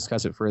 and we'll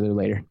discuss it further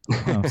later.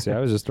 See, I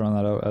was just throwing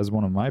that out as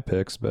one of my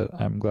picks, but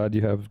I'm glad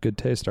you have good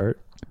taste, Art.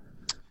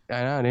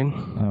 I know,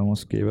 dude. I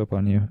almost gave up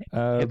on you.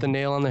 Hit the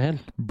nail on the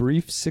head.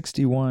 Brief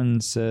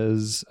 61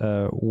 says,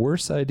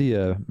 worst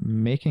idea,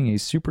 making a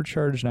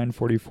supercharged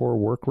 944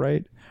 work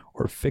right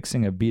or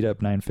fixing a beat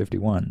up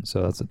 951.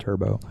 So that's a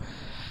turbo.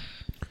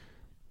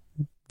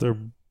 They're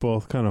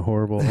both kind of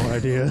horrible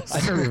ideas.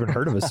 I've never even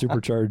heard of a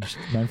supercharged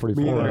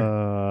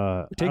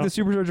 944. Take the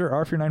supercharger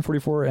off your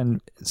 944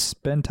 and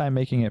spend time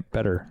making it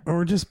better.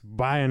 Or just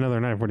buy another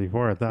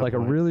 944 at that Like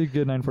point. a really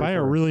good 944. Buy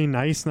a really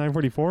nice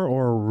 944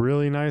 or a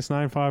really nice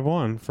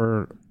 951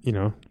 for,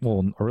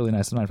 Well, a really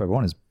nice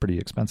 951 is pretty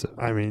expensive.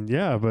 I mean,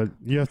 yeah, but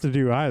you have to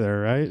do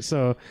either, right?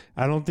 So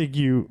I don't think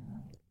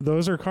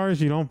those are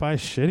cars you don't buy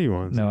shitty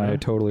ones. No, right? I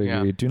totally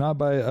agree. Yeah. Do not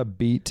buy a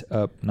beat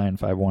up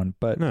 951,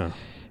 but No.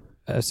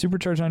 a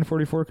supercharged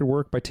 944 could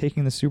work by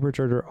taking the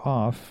supercharger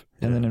off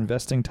and then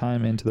investing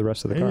time into the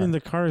rest of the car. I mean, the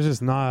car is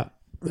just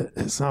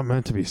it's not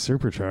meant to be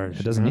supercharged.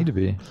 It doesn't need to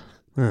be.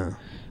 Yeah.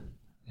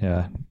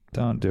 Yeah,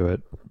 don't do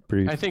it.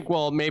 Brief. I think,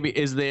 well, maybe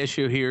is the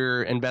issue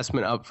here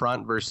investment up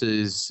front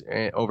versus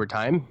over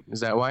time? Is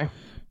that why?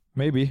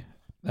 Maybe.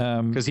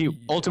 Because he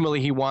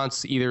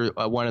wants either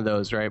one of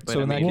those, right? But So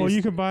in that Well, case-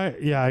 you could buy.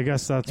 Yeah, I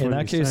guess that's In what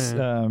that you're case,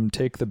 saying.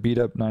 take the beat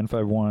up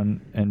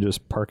 951 and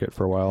just park it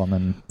for a while and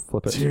then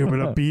flip it. Dude,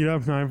 but a beat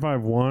up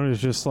 951 is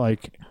just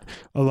like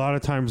a lot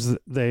of times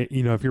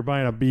if you're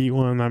buying a beat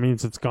one, that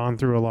means it's gone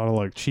through a lot of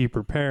like cheap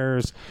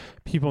repairs,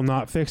 people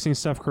not fixing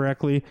stuff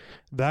correctly.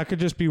 That could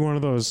just be one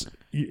of those.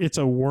 It's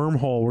a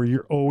wormhole where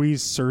you're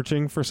always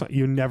searching for something.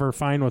 You never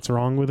find what's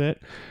wrong with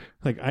it.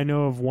 Like I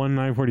know of one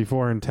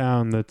 944 in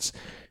town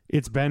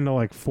it's been to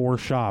like 4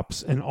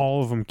 shops and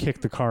all of them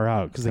kick the car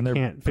out because they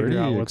can't figure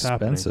out what's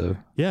expensive.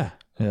 happening. Yeah.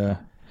 Yeah.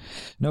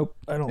 Nope.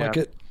 I don't like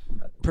it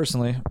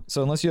personally.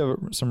 So unless you have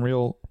some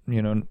real,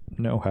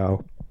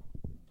 know-how,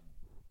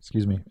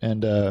 excuse me,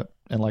 and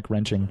like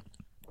wrenching,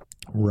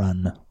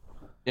 run.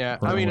 Yeah,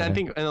 Run I mean, away. I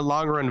think in the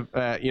long run,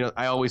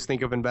 I always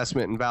think of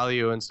investment and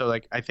value, and so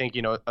like I think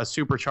a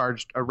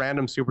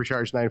random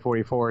supercharged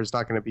 944 is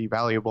not going to be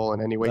valuable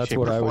in any way, That's shape,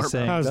 what or I was form.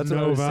 saying. Has That's what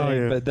no I was saying.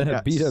 value. But then a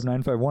Yes. beat up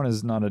 951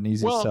 is not an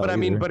easy Well, sell but I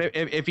mean, either. but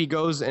if he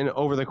goes and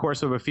over the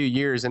course of a few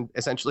years and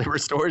essentially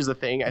restores the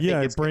thing, I think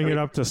it's bring it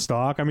up to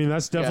stock. I mean,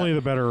 that's definitely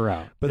the better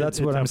route. But that's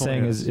It what I'm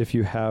saying definitely is if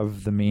you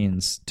have the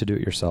means to do it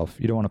yourself,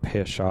 you don't want to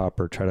pay a shop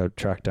or try to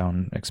track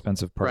down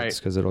expensive parts Right.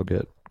 because it'll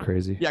get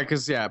crazy. Yeah,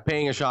 because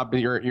paying a shop,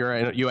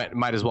 you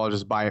might as well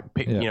just buy,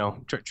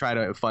 try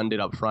to fund it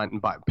up front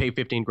and pay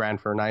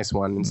 $15,000 for a nice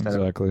one instead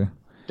Exactly. of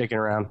sticking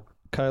around.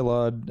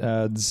 Kylod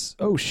adds,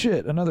 oh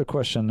shit, another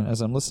question. As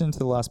I'm listening to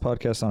the last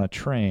podcast on a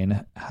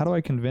train, how do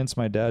I convince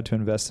my dad to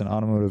invest in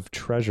automotive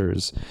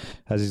treasures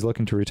as he's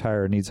looking to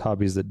retire and needs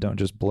hobbies that don't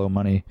just blow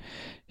money?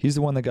 He's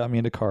the one that got me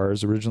into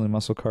cars, originally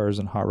muscle cars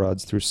and hot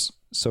rods through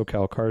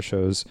SoCal car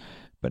shows,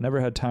 but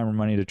never had time or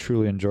money to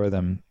truly enjoy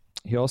them.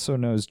 He also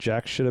knows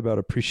jack shit about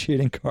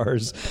appreciating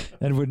cars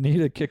and would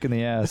need a kick in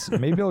the ass.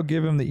 Maybe I'll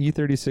give him the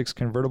E36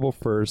 convertible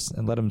first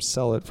and let him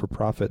sell it for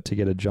profit to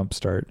get a jump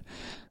start.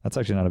 That's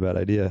actually not a bad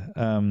idea.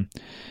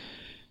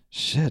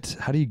 Shit,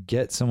 how do you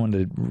get someone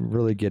to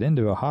really get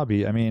into a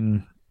hobby? I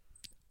mean,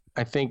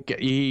 I think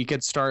he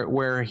could start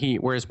where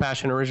his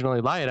passion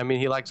originally lied. I mean,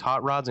 he likes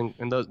hot rods and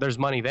there's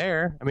money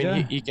there. I mean, Yeah.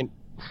 he can.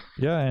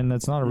 yeah, and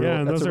that's not a real. Yeah,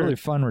 and that's those a really are-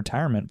 fun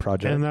retirement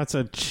project. And that's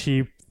a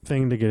cheap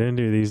thing to get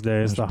into these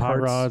days. There's The hot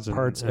parts- rods,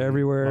 parts and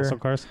everywhere. muscle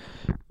cars.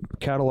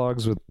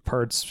 Catalogs with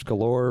parts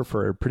galore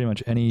for pretty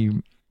much any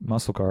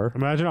muscle car.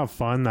 Imagine how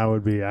fun that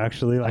would be.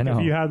 Actually, like know.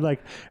 if you had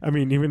like, I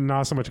mean, even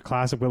not so much a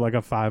classic, but like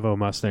a 5.0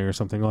 Mustang or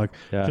something. Like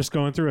Yeah. just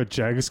going through a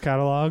Jegs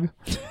catalog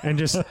and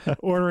just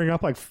ordering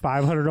up like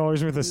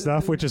 $500 worth of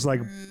stuff, which is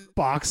like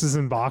boxes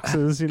and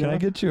boxes. You Can know, I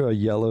get you a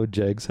yellow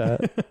Jegs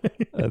hat?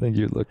 I think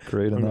you'd look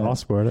great in I'll that.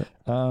 sport it.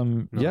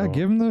 Yeah,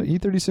 give him the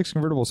E36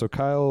 convertible. So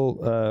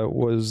Kyle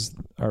was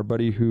our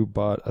buddy who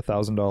bought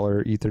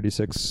 $1,000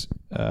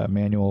 E36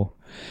 manual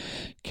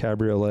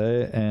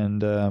cabriolet,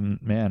 and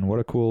man, what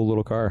a cool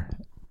little car.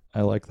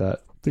 I like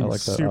that. I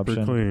like that super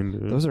option. clean,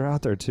 dude. Those are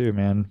out there too,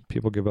 man.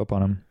 People give up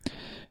on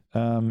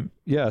them.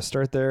 Yeah,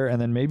 start there,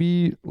 and then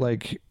maybe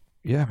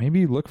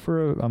maybe look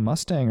for a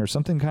Mustang or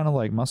something kind of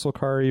like muscle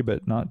car-y,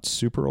 but not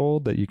super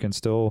old, that you can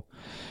still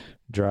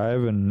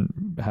drive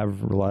and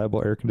have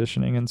reliable air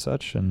conditioning and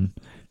such, and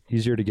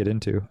easier to get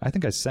into. I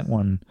think I sent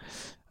one.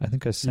 You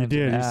an did.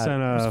 You ad.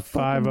 sent It was a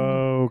fucking-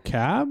 5.0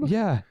 cab.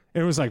 Yeah,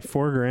 It was like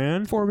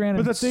 $4,000. $4,000.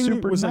 But the and thing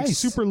super was like nice.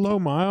 super low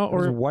mile,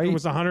 or It was white. it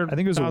was 100. I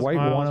think it was a white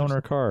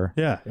one-owner car.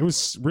 Yeah, it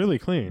was really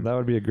clean. That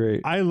would be a great.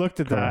 I looked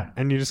at car. that,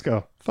 and you just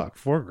go, "Fuck,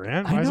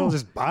 $4,000! I Might as well know.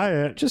 just buy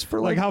it." Just for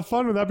like, like how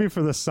fun would that be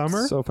for the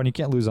summer? so fun. You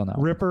can't lose on that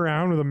one. Rip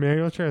around with a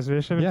manual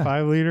transmission, Yeah.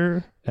 5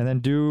 liter. And then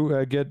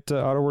get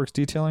AutoWorks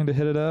detailing to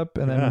hit it up,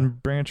 and then Yeah.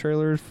 bring a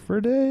trailer for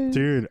a day.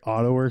 Dude,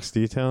 AutoWorks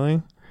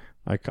detailing.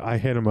 I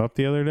hit him up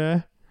the other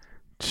day.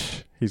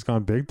 He's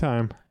gone big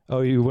time.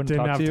 Oh, you wouldn't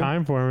Didn't talk have to you?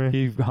 time for me.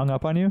 He hung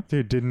up on you?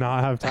 Dude, did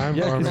not have time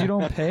Yeah, for because me. you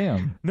don't pay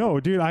him. No,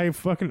 dude, I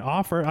fucking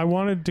offered. I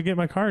wanted to get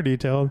my car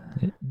detailed.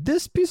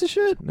 This piece of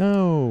shit.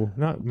 No,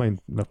 not my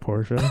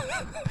Porsche.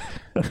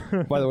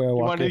 By the way, I You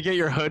walked wanted to in. get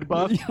your hood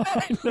buff?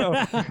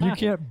 No, you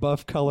can't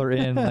buff color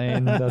in,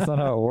 Lane. That's not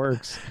how it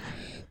works.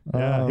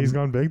 Yeah, he's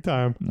gone big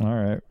time. All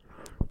right.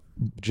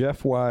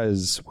 Jeff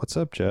Wise. What's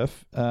up,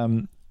 Jeff?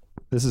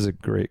 This is a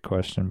great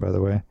question, by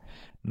the way.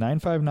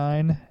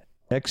 959,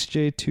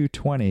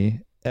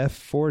 XJ220,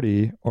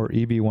 F40, or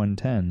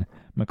EB110?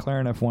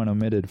 McLaren F1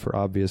 omitted for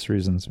obvious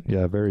reasons.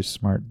 Yeah, very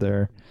smart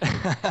there.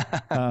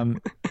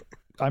 I'm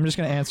just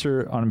going to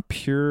answer on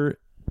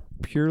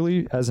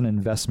purely as an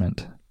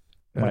investment.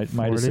 My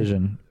F40?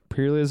 decision.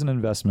 Purely as an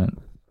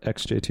investment.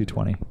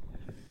 XJ220.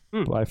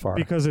 By far.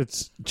 Because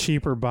it's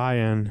cheaper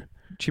buy-in,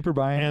 Cheaper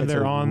buying, and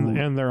they're on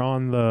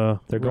the.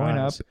 they're going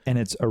up, rise. and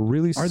it's a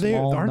really Are they?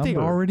 small Aren't they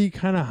number. already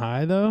kind of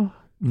high though?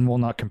 Well,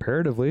 not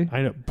comparatively.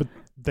 I know, but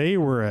they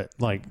were at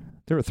like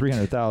They were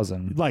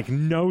 300,000,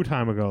 no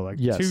time ago, like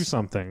Yes. 2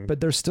 something. but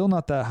they're still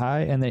not that high.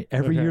 And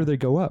every Okay. year they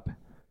go up,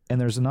 and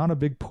there's not a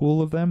big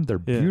pool of them.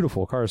 They're Yeah.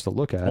 beautiful cars to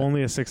look at.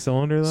 Only a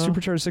 6-cylinder though.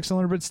 Supercharged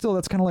 6-cylinder, but still,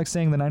 that's kind of like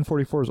saying the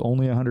 944 is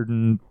only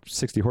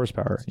 160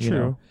 horsepower. You True,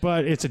 know?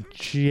 but it's a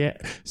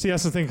jet. See,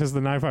 that's the thing, because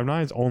the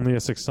 959 is only a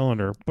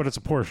 6-cylinder, but it's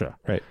a Porsche,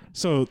 Right?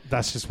 so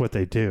that's just what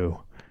they do.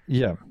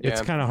 Yeah.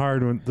 It's Yeah. kind of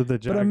hard when the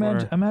But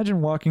Jaguar.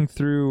 imagine walking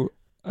through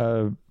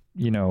a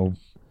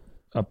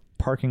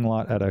parking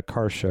lot at a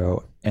car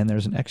show, and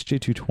there's an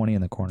XJ220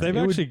 in the corner. They've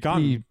It would actually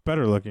gotten be-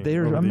 better looking.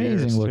 They're over the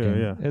amazing years, too, looking.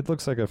 yeah. It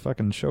looks like a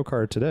fucking show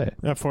car today.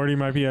 F40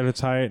 might be at its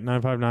height.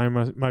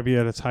 959 might be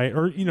at its height,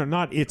 or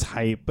not its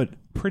height, but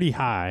pretty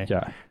high.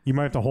 Yeah. You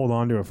might have to hold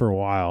on to it for a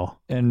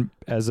while. And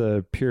as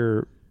a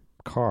pure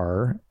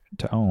car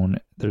to own,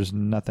 there's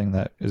nothing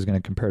that is going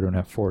to compare to an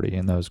F40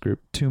 in those group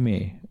to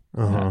me.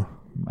 Uh-huh.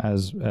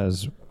 As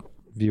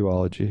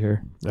viewology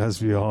here That's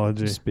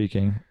viology.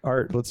 speaking.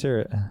 Art, let's hear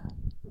it.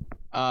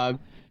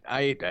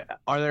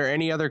 Are there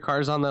any other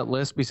cars on that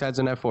list besides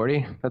an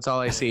F40? That's all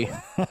I see.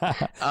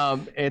 I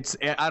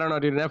don't know,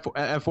 dude. An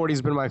F40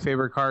 has been my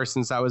favorite car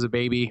since I was a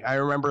baby. I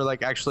remember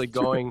actually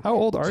going. How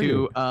old are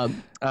you?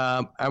 I'm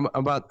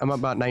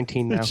about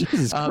 19 now.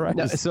 Jesus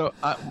Christ. So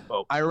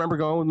I remember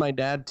going with my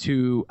dad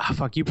to.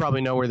 Fuck, you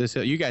probably know where this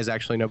is. You guys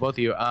actually know, both of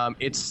you.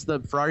 It's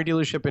the Ferrari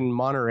dealership in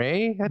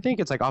Monterey. I think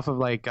it's off of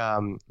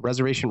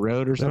Reservation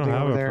Road or They don't something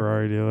have over a there.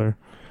 Ferrari dealer.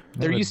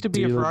 There used to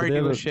be a Ferrari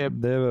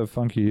dealership. They have a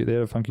funky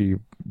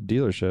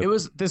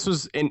dealership. This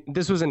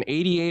was in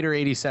 88 or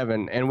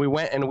 87, and we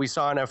went and we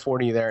saw an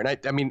F40 there,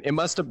 and it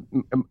must have,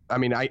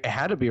 it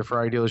had to be a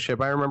Ferrari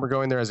dealership. I remember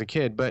going there as a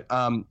kid, but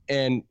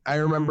and I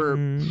remember,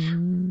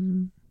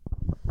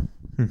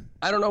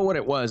 I don't know what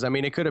it was.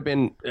 It could have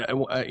been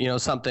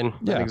something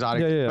Yeah.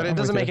 exotic, Yeah. but it I'm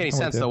doesn't with make you. any I'm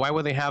with sense you. though. Why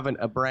would they have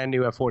a brand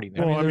new F40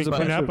 there? Well, there's a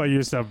bunch of- Canepa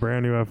used to have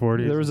brand new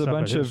F40s. There was a and stuff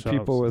bunch at of his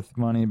people shops. with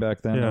money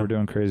back then Yeah. that were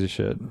doing crazy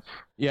shit.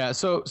 Yeah,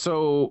 so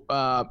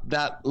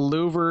that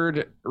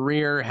louvered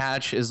rear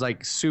hatch is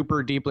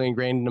super deeply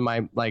ingrained into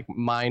my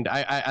mind.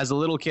 I as a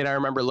little kid, I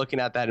remember looking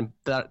at that and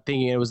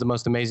thinking it was the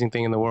most amazing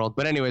thing in the world.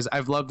 But anyways,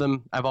 I've loved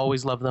them. I've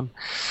always loved them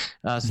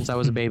since I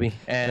was a baby,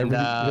 and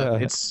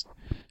it's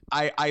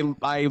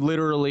I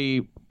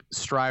literally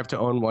strive to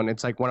own one.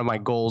 It's one of my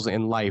goals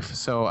in life.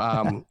 So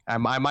I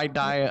might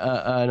die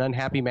an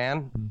unhappy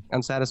man,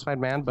 unsatisfied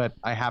man, but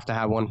I have to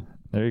have one.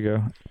 There you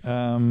go.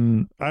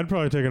 I'd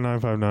probably take a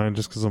 959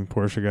 just because I'm a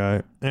Porsche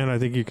guy, and I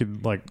think you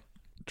could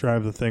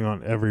drive the thing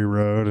on every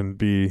road and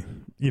be,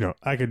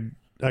 I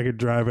could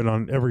drive it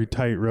on every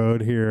tight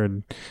road here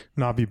and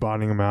not be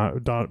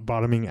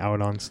bottoming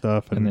out on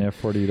stuff. And the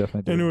F40 definitely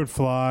and did. it would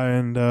fly.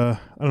 And I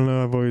don't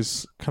know. I've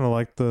always kind of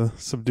liked the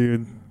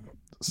subduedness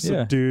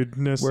to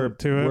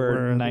it.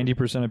 Where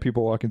 90% of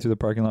people walking through the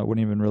parking lot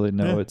wouldn't even really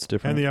know it's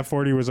different. And the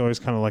F40 was always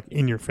kind of like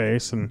in your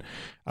face. And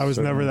I was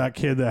never that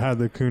kid that had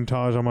the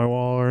Countach on my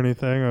wall or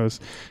anything. I was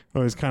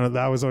always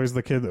that was always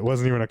the kid that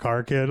wasn't even a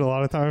car kid a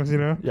lot of times, you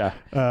know?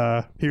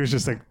 Yeah. He was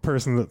just a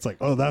person that's like,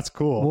 oh, that's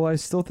cool. Well, I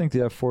still think the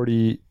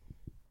F40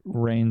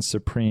 reigns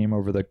supreme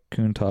over the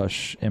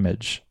Countach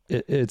image.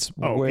 It's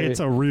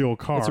a real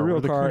car. It's a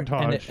real car.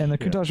 Countach, and the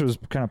Countach was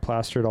kind of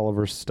plastered all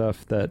over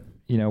stuff that,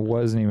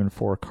 wasn't even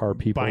for car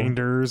people.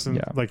 Binders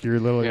and like your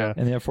little Yeah.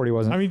 And the F40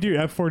 wasn't. I mean, dude,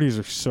 F40s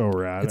are so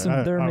rad.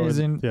 They're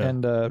amazing. Yeah.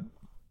 And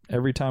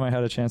every time I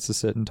had a chance to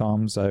sit in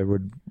Tom's, I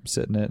would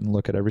sit in it and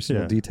look at every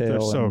single detail.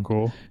 They're so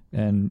cool.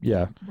 And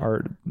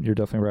Art, you're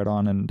definitely right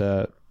on. And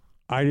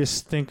I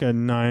just think a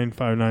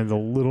 959 is a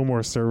little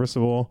more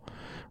serviceable,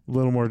 a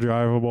little more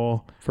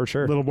drivable, for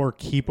sure, a little more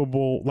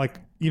keepable, like,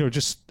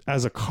 just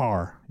as a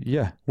car.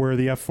 Yeah. Where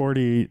the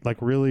F40 like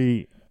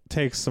really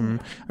takes some.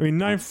 I mean,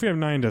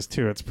 959 does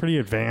too. It's pretty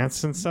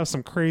advanced and stuff.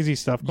 Some crazy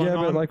stuff going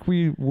on. But like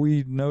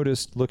we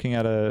noticed looking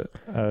at a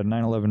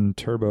 911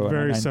 Turbo,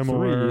 very and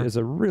similar, is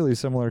a really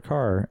similar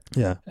car.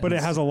 Yeah, but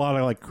it has a lot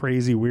of like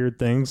crazy weird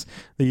things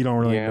that you don't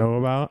really know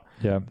about.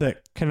 Yeah,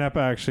 that Canepa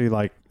actually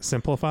like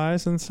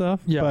simplifies and stuff.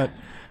 Yeah, but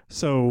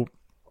so.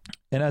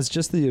 And as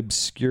just the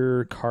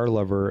obscure car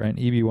lover, an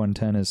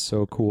EB110 is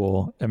so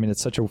cool. I mean,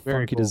 it's such a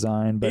funky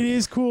design, but it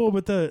is cool.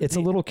 But it's a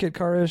little kit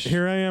car-ish.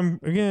 Here I am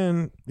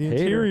again. The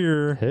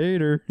interior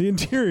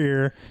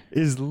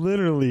is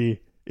literally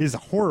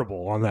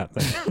horrible on that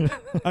thing.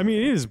 I mean,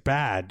 it is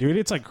bad, dude.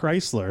 It's like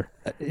Chrysler.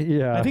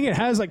 Yeah, I think it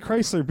has like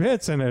Chrysler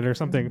bits in it or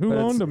something. Who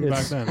owned them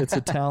back then? It's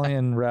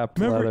Italian wrapped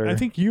leather. I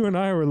think you and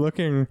I were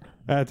looking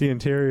at the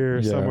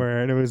interior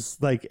somewhere, and it was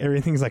like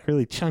everything's like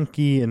really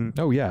chunky and.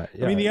 Oh yeah.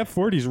 I mean, the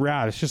F40's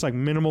rad. It's just like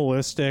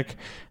minimalistic,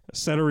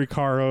 set of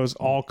Recaros,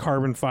 all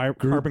carbon fiber,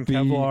 carbon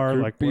Kevlar,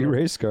 Group like B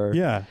race car.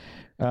 Yeah.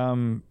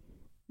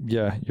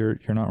 Yeah, you're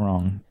not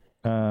wrong.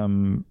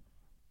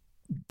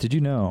 Did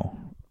you know?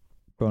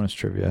 Bonus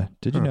trivia.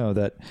 Did you know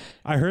that?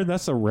 I heard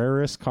that's the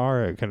rarest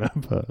car at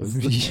Canepa.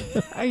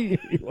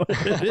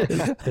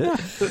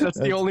 That's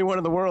the only one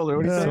in the world.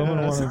 What do you say?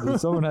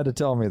 Someone had to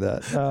tell me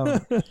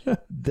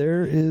that.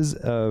 There is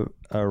a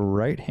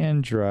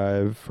right-hand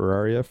drive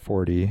Ferrari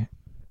F40.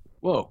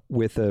 Whoa!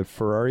 With a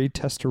Ferrari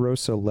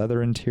Testarossa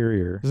leather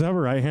interior. Does it have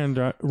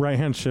a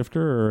right-hand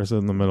shifter, or is it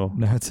in the middle?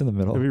 No, it's in the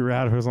middle. It'd be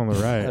rad if it was on the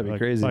right. That'd be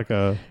crazy.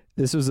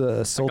 This was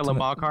a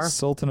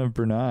Sultan of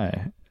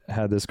Brunei.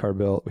 Had this car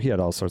built. He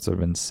had all sorts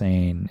of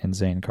insane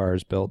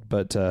cars built,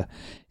 but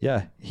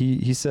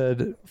he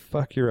said,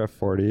 "Fuck your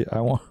F40.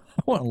 I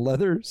want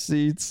leather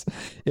seats."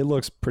 It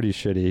looks pretty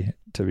shitty,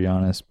 to be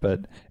honest,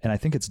 and I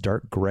think it's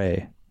dark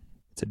gray.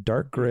 It's a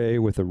dark gray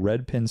with a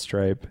red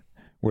pinstripe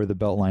where the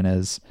belt line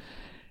is,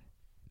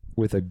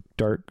 with a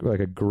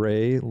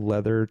gray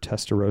leather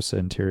Testarossa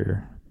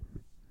interior.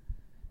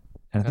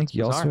 And I think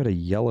he also had a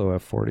yellow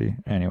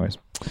F40. Anyways.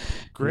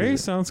 Gray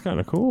sounds kind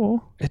of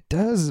cool. It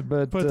does,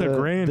 but the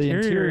gray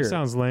interior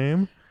sounds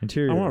lame.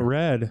 Interior. I want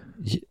red.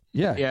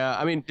 Yeah. Yeah,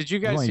 I mean, did you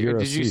guys see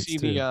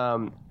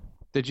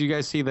did you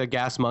guys see the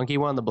Gas Monkey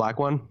one, the black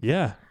one?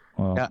 Yeah.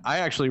 Well, yeah, I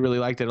actually really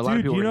liked it. A lot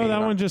of people you know that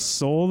one just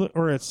sold,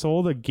 or it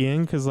sold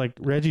again because like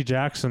Reggie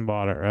Jackson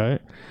bought it,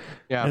 right?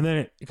 Yeah. And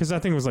then because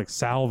that thing was like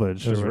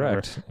salvaged. It was or whatever.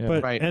 wrecked. Yeah.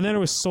 But and then it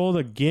was sold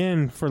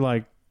again for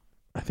like,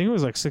 I think it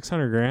was like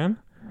 $600,000.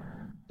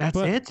 That's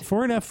it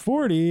for an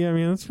F40. I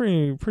mean, that's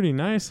pretty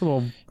nice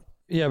little.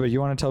 Yeah, but you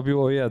want to tell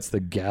people, it's the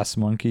Gas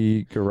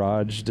Monkey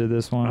Garage did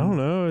this one. I don't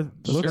know. It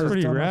looks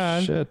pretty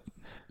rad. Shit.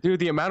 Dude,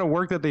 the amount of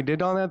work that they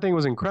did on that thing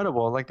was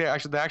incredible. Like they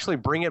actually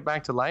bring it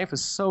back to life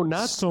is so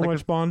nuts. So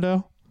much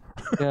Bondo.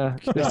 Yeah,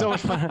 there's so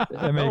much fun.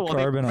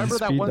 Carbon on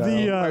speed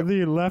dial.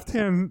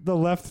 The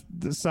left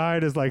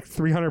side is like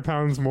 300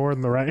 pounds more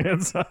than the right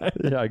hand side.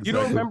 Yeah, exactly. You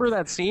don't remember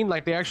that scene?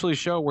 Like they actually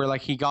show where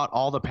like he got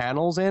all the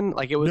panels in.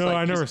 Like it was. No, like,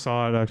 I never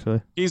saw it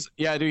actually.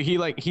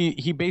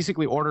 He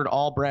basically ordered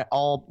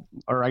all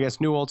or I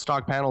guess new old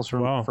stock panels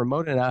from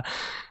Modena,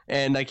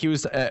 and like he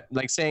was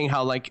like saying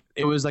how like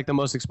it was like the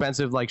most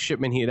expensive like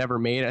shipment he had ever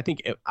made. I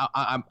think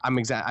I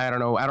don't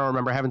know. I don't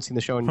remember. I haven't seen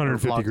the show in a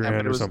long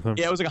time. Or something.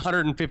 Yeah, it was like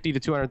 $150,000 to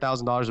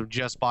 $200,000 of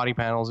just body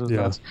panels. It was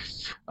nuts.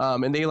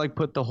 And they like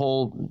put the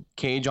whole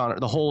cage on it,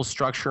 the whole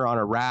structure on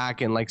a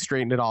rack, and like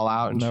straightened it all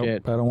out and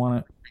shit. I don't want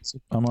it.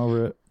 I'm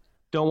over it.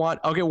 Don't want.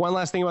 Okay, one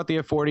last thing about the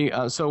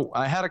F40. So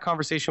I had a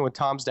conversation with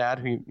Tom's dad,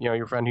 who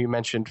your friend who you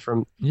mentioned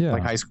from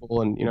like high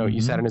school, and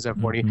you sat in his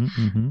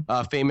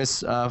F40,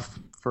 famous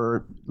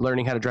for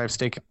learning how to drive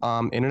stick in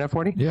an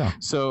F40. Yeah.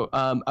 So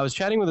I was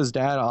chatting with his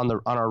dad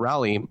on our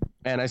rally,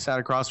 and I sat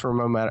across from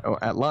him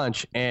at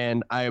lunch,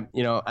 and I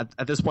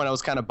at this point I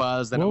was kind of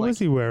buzzed. And what was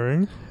he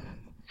wearing?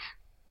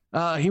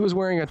 He was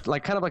wearing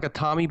kind of like a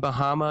Tommy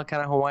Bahama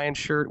kind of Hawaiian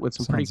shirt with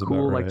some pretty Sounds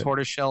cool about like right.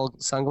 tortoiseshell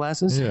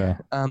sunglasses. Yeah.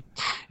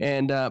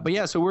 But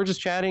yeah, so we're just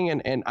chatting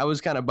and I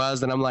was kind of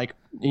buzzed and I'm like,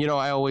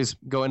 I always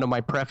go into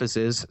my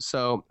prefaces.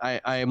 So I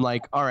am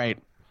like, all right,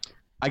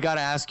 I got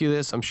to ask you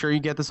this. I'm sure you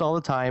get this all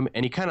the time.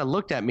 And he kind of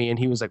looked at me and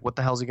he was like, what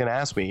the hell is he going to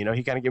ask me?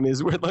 He kind of gave me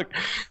this weird look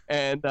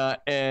and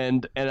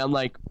I'm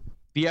like,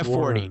 the F40.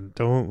 Warren,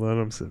 don't let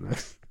him sit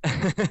next.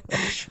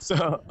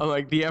 So I'm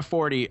like, the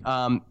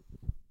F40,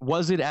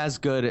 was it as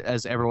good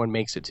as everyone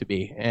makes it to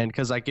be? And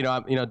because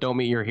don't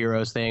meet your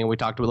heroes thing, and we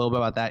talked a little bit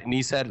about that. And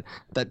he said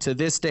that to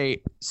this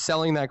day,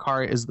 selling that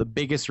car is the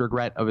biggest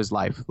regret of his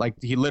life. Like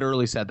he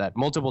literally said that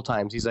multiple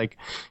times. He's like,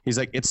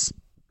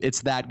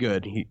 it's that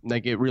good.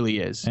 It really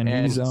is. And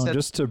he's owned,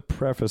 just to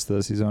preface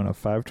this, he's owned a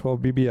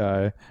 512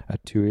 BBI, a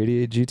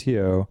 288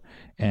 GTO,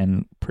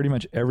 and pretty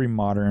much every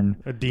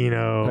modern A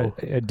Dino.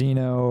 a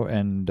Dino,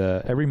 and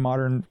every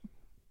modern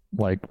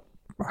like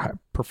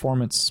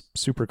performance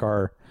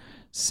supercar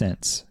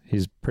since.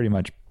 He's pretty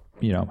much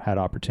had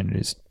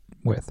opportunities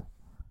with.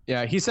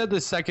 Yeah, he said the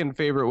second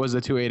favorite was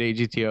the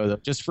 288 GTO though,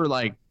 just for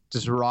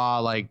just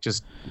raw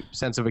just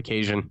sense of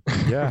occasion.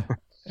 Yeah,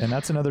 and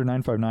that's another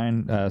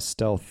 959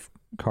 stealth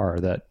car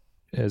that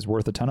is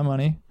worth a ton of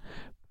money,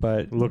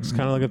 but Looks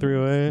kind of like a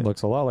 308.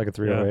 looks a lot like a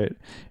 308,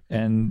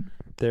 and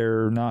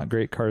they're not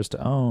great cars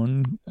to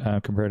own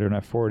compared to an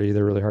F40.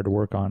 They're really hard to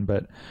work on,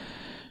 but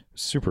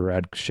super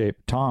rad shape.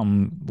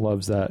 Tom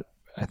loves that.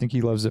 I think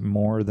he loves it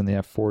more than the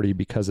F40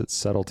 because it's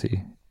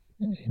subtlety,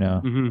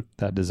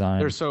 that design.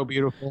 They're so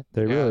beautiful.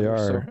 They Yeah, really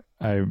they're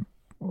are.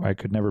 I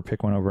could never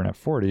pick one over an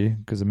F40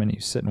 because the minute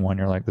you sit in one,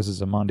 you're like, this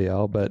is a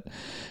Mondial, but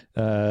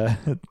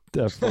the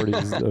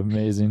F40 is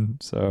amazing.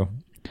 So,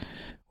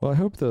 well, I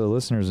hope the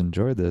listeners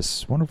enjoyed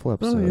this wonderful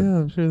episode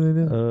I'm sure they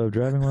did. of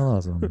Driving While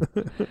Awesome.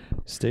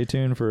 Stay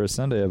tuned for a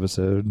Sunday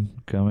episode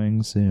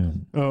coming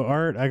soon. Oh,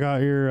 Art, I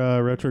got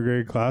your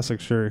Retrograde Classic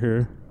shirt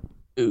here.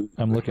 Ooh,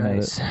 I'm looking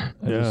nice. at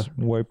it. I just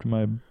wiped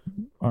my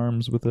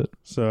arms with it.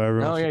 So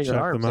everyone should your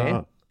check arms, them eh?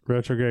 out.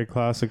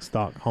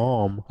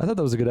 Retrogradeclassics.com. I thought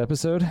that was a good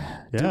episode.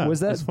 Yeah, Was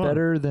that it's fun.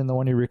 better than the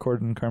one you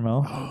recorded in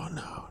Carmel? Oh,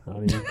 no.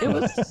 Not even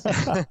close.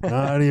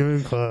 Not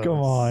even close. Come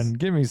on,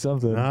 give me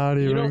something. Not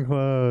even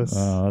close.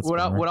 Oh, that's What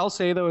bummer. I'll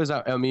say though is,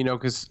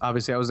 because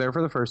obviously I was there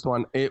for the first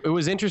one. It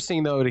was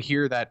interesting though to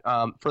hear that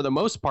for the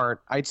most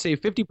part, I'd say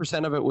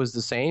 50% of it was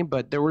the same,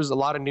 but there was a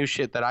lot of new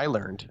shit that I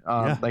learned.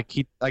 Yeah.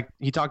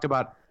 He talked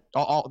about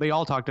they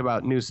all talked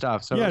about new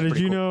stuff. So it Yeah, was did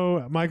pretty you cool.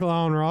 know Michael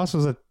Allen Ross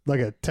was a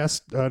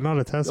test, not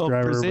a test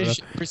driver,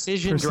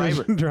 precision but a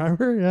driver.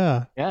 driver?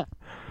 Yeah. Yeah.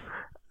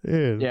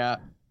 Dude. Yeah.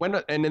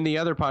 And in the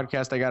other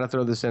podcast, I got to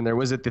throw this in there.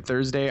 Was it the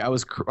Thursday? It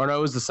was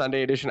the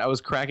Sunday edition. I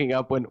was cracking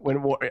up when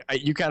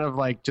you kind of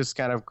just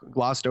kind of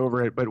glossed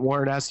over it. But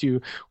Warren asked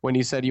you when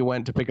you said you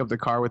went to pick up the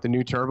car with the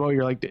new turbo.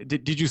 You're like,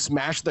 did you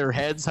smash their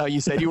heads? How you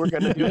said you were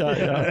going to do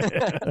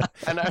it?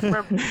 And I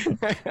remember.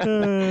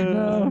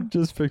 No,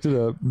 just picked it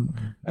up.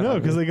 No,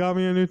 because they got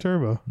me a new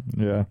turbo.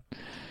 Yeah.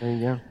 There you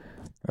go.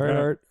 All right, Yeah.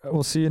 Art.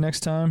 We'll see you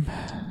next time.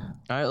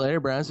 All right, later,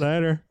 Brad.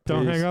 Later.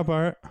 Don't Peace. hang up,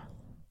 Art.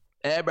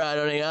 Hey, bro,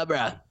 don't hang up,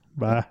 bro.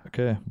 Bye.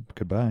 Okay.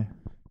 Goodbye.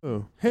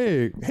 Oh,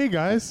 hey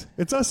guys,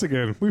 it's us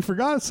again. We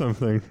forgot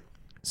something.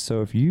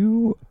 So if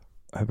you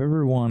have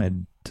ever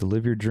wanted to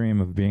live your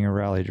dream of being a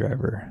rally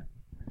driver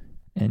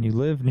and you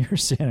live near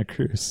Santa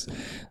Cruz,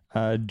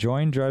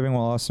 join Driving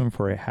While Awesome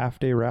for a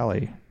half-day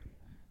rally.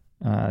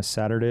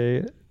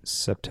 Saturday,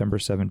 September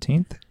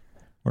 17th.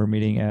 We're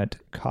meeting at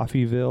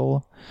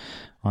Coffeeville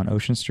on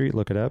Ocean Street.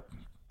 Look it up.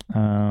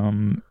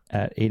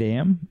 At 8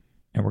 a.m.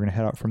 And we're going to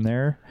head out from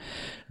there.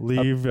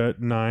 Leave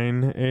at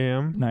 9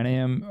 a.m. 9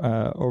 a.m.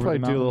 Over Probably the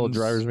mountains. do a little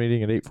driver's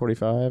meeting at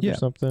 8:45 Yeah. or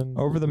something.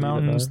 Over the Leave at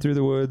mountains, 9. through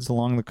the woods,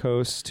 along the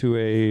coast to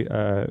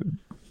a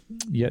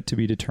yet to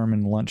be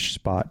determined lunch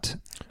spot.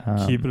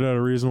 Keep it at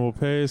a reasonable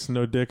pace.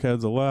 No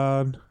dickheads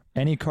allowed.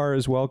 Any car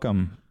is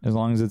welcome as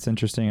long as it's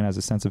interesting and has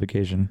a sense of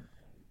occasion.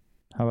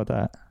 How about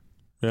that?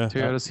 Yeah.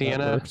 Toyota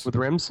Sienna works. with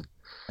rims.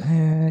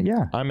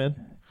 Yeah. I'm in.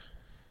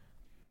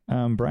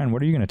 Brian,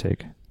 what are you going to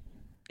take?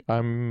 I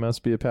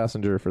must be a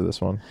passenger for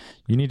this one.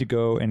 You need to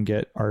go and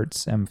get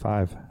Art's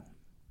M5.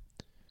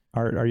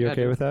 Art, are you Yeah,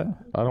 okay dude. with that?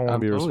 I don't want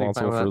I'm to be totally fine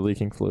responsible with for that.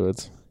 leaking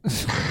fluids.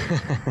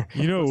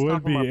 You know, Let's it talk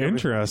would be about everything.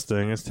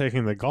 interesting is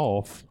taking the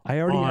Golf I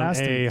already on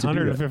asked a him to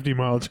do that.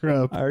 150-mile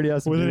trip I already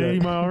asked him with to an do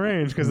that. 80-mile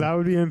range because that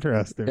would be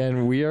interesting.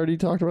 And we already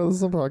talked about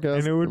this on the podcast.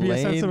 And it would be a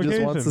Lane sense of just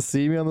occasion. wants to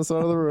see me on the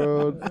side of the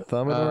road,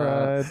 thumbing a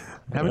ride.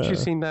 Haven't you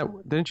seen that?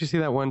 Didn't you see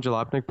that one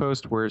Jalopnik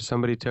post where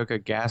somebody took a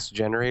gas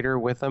generator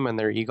with them in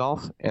their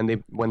e-Golf,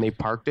 and when they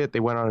parked it, they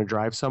went on a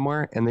drive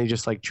somewhere and they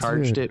just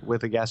charged it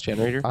with a gas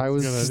generator? I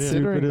was Good idea.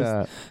 considering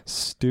that.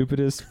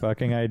 Stupidest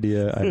fucking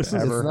idea I've It's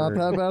ever not heard.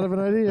 that bad of an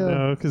idea.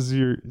 No, because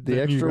you're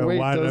The extra weight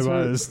why did I does buy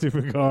hurt. this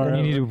stupid car?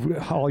 And you need to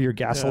haul your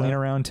gasoline Yeah.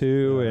 around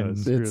too. Yeah, And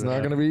It's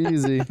not going to be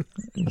easy.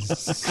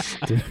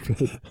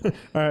 stupid.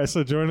 All right,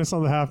 so join us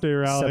on the half-day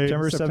rally,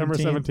 September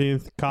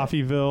 17th,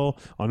 Coffeeville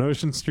on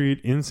Ocean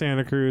Street in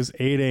Santa Cruz,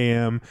 8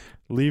 a.m.,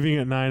 leaving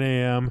at 9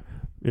 a.m.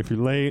 If you're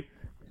late,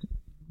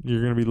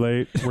 You're gonna be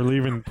late. We're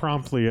leaving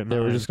promptly at 9.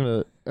 Yeah, we're just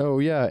gonna. Oh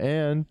yeah,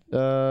 and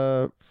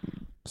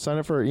sign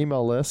up for our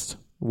email list.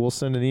 We'll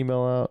send an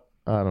email out.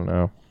 I don't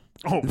know.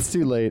 Oh, It's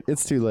too late.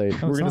 It's too late.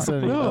 No, We're it's gonna not. send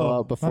an email No,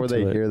 out before not too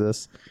they late. hear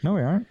this. No,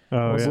 we aren't.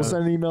 oh So yeah. we'll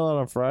send an email out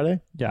on Friday.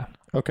 Yeah.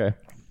 Okay.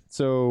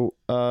 So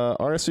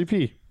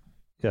RSVP.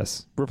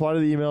 Yes. Reply to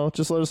the email.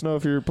 Just let us know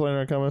if you're planning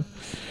on coming.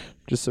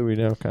 Just so we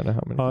know kind of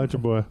how many. Holla at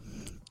your boy.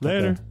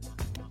 Later.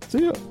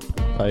 See ya.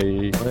 Bye.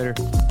 Later.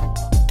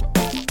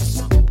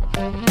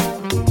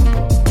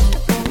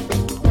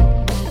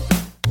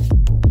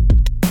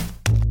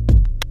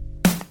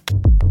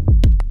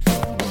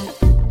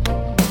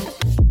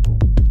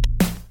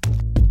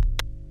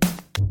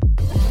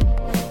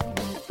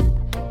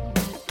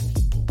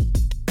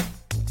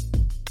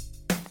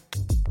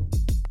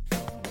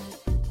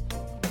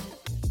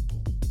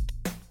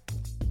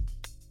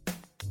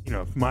 You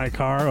know, my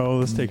car. Oh,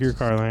 let's take your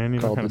car, Land. You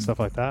know, Called kind of the- stuff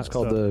like that. It's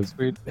called So the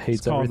Sweet. hates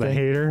it's called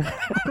everything.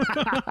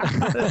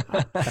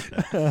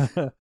 the hater.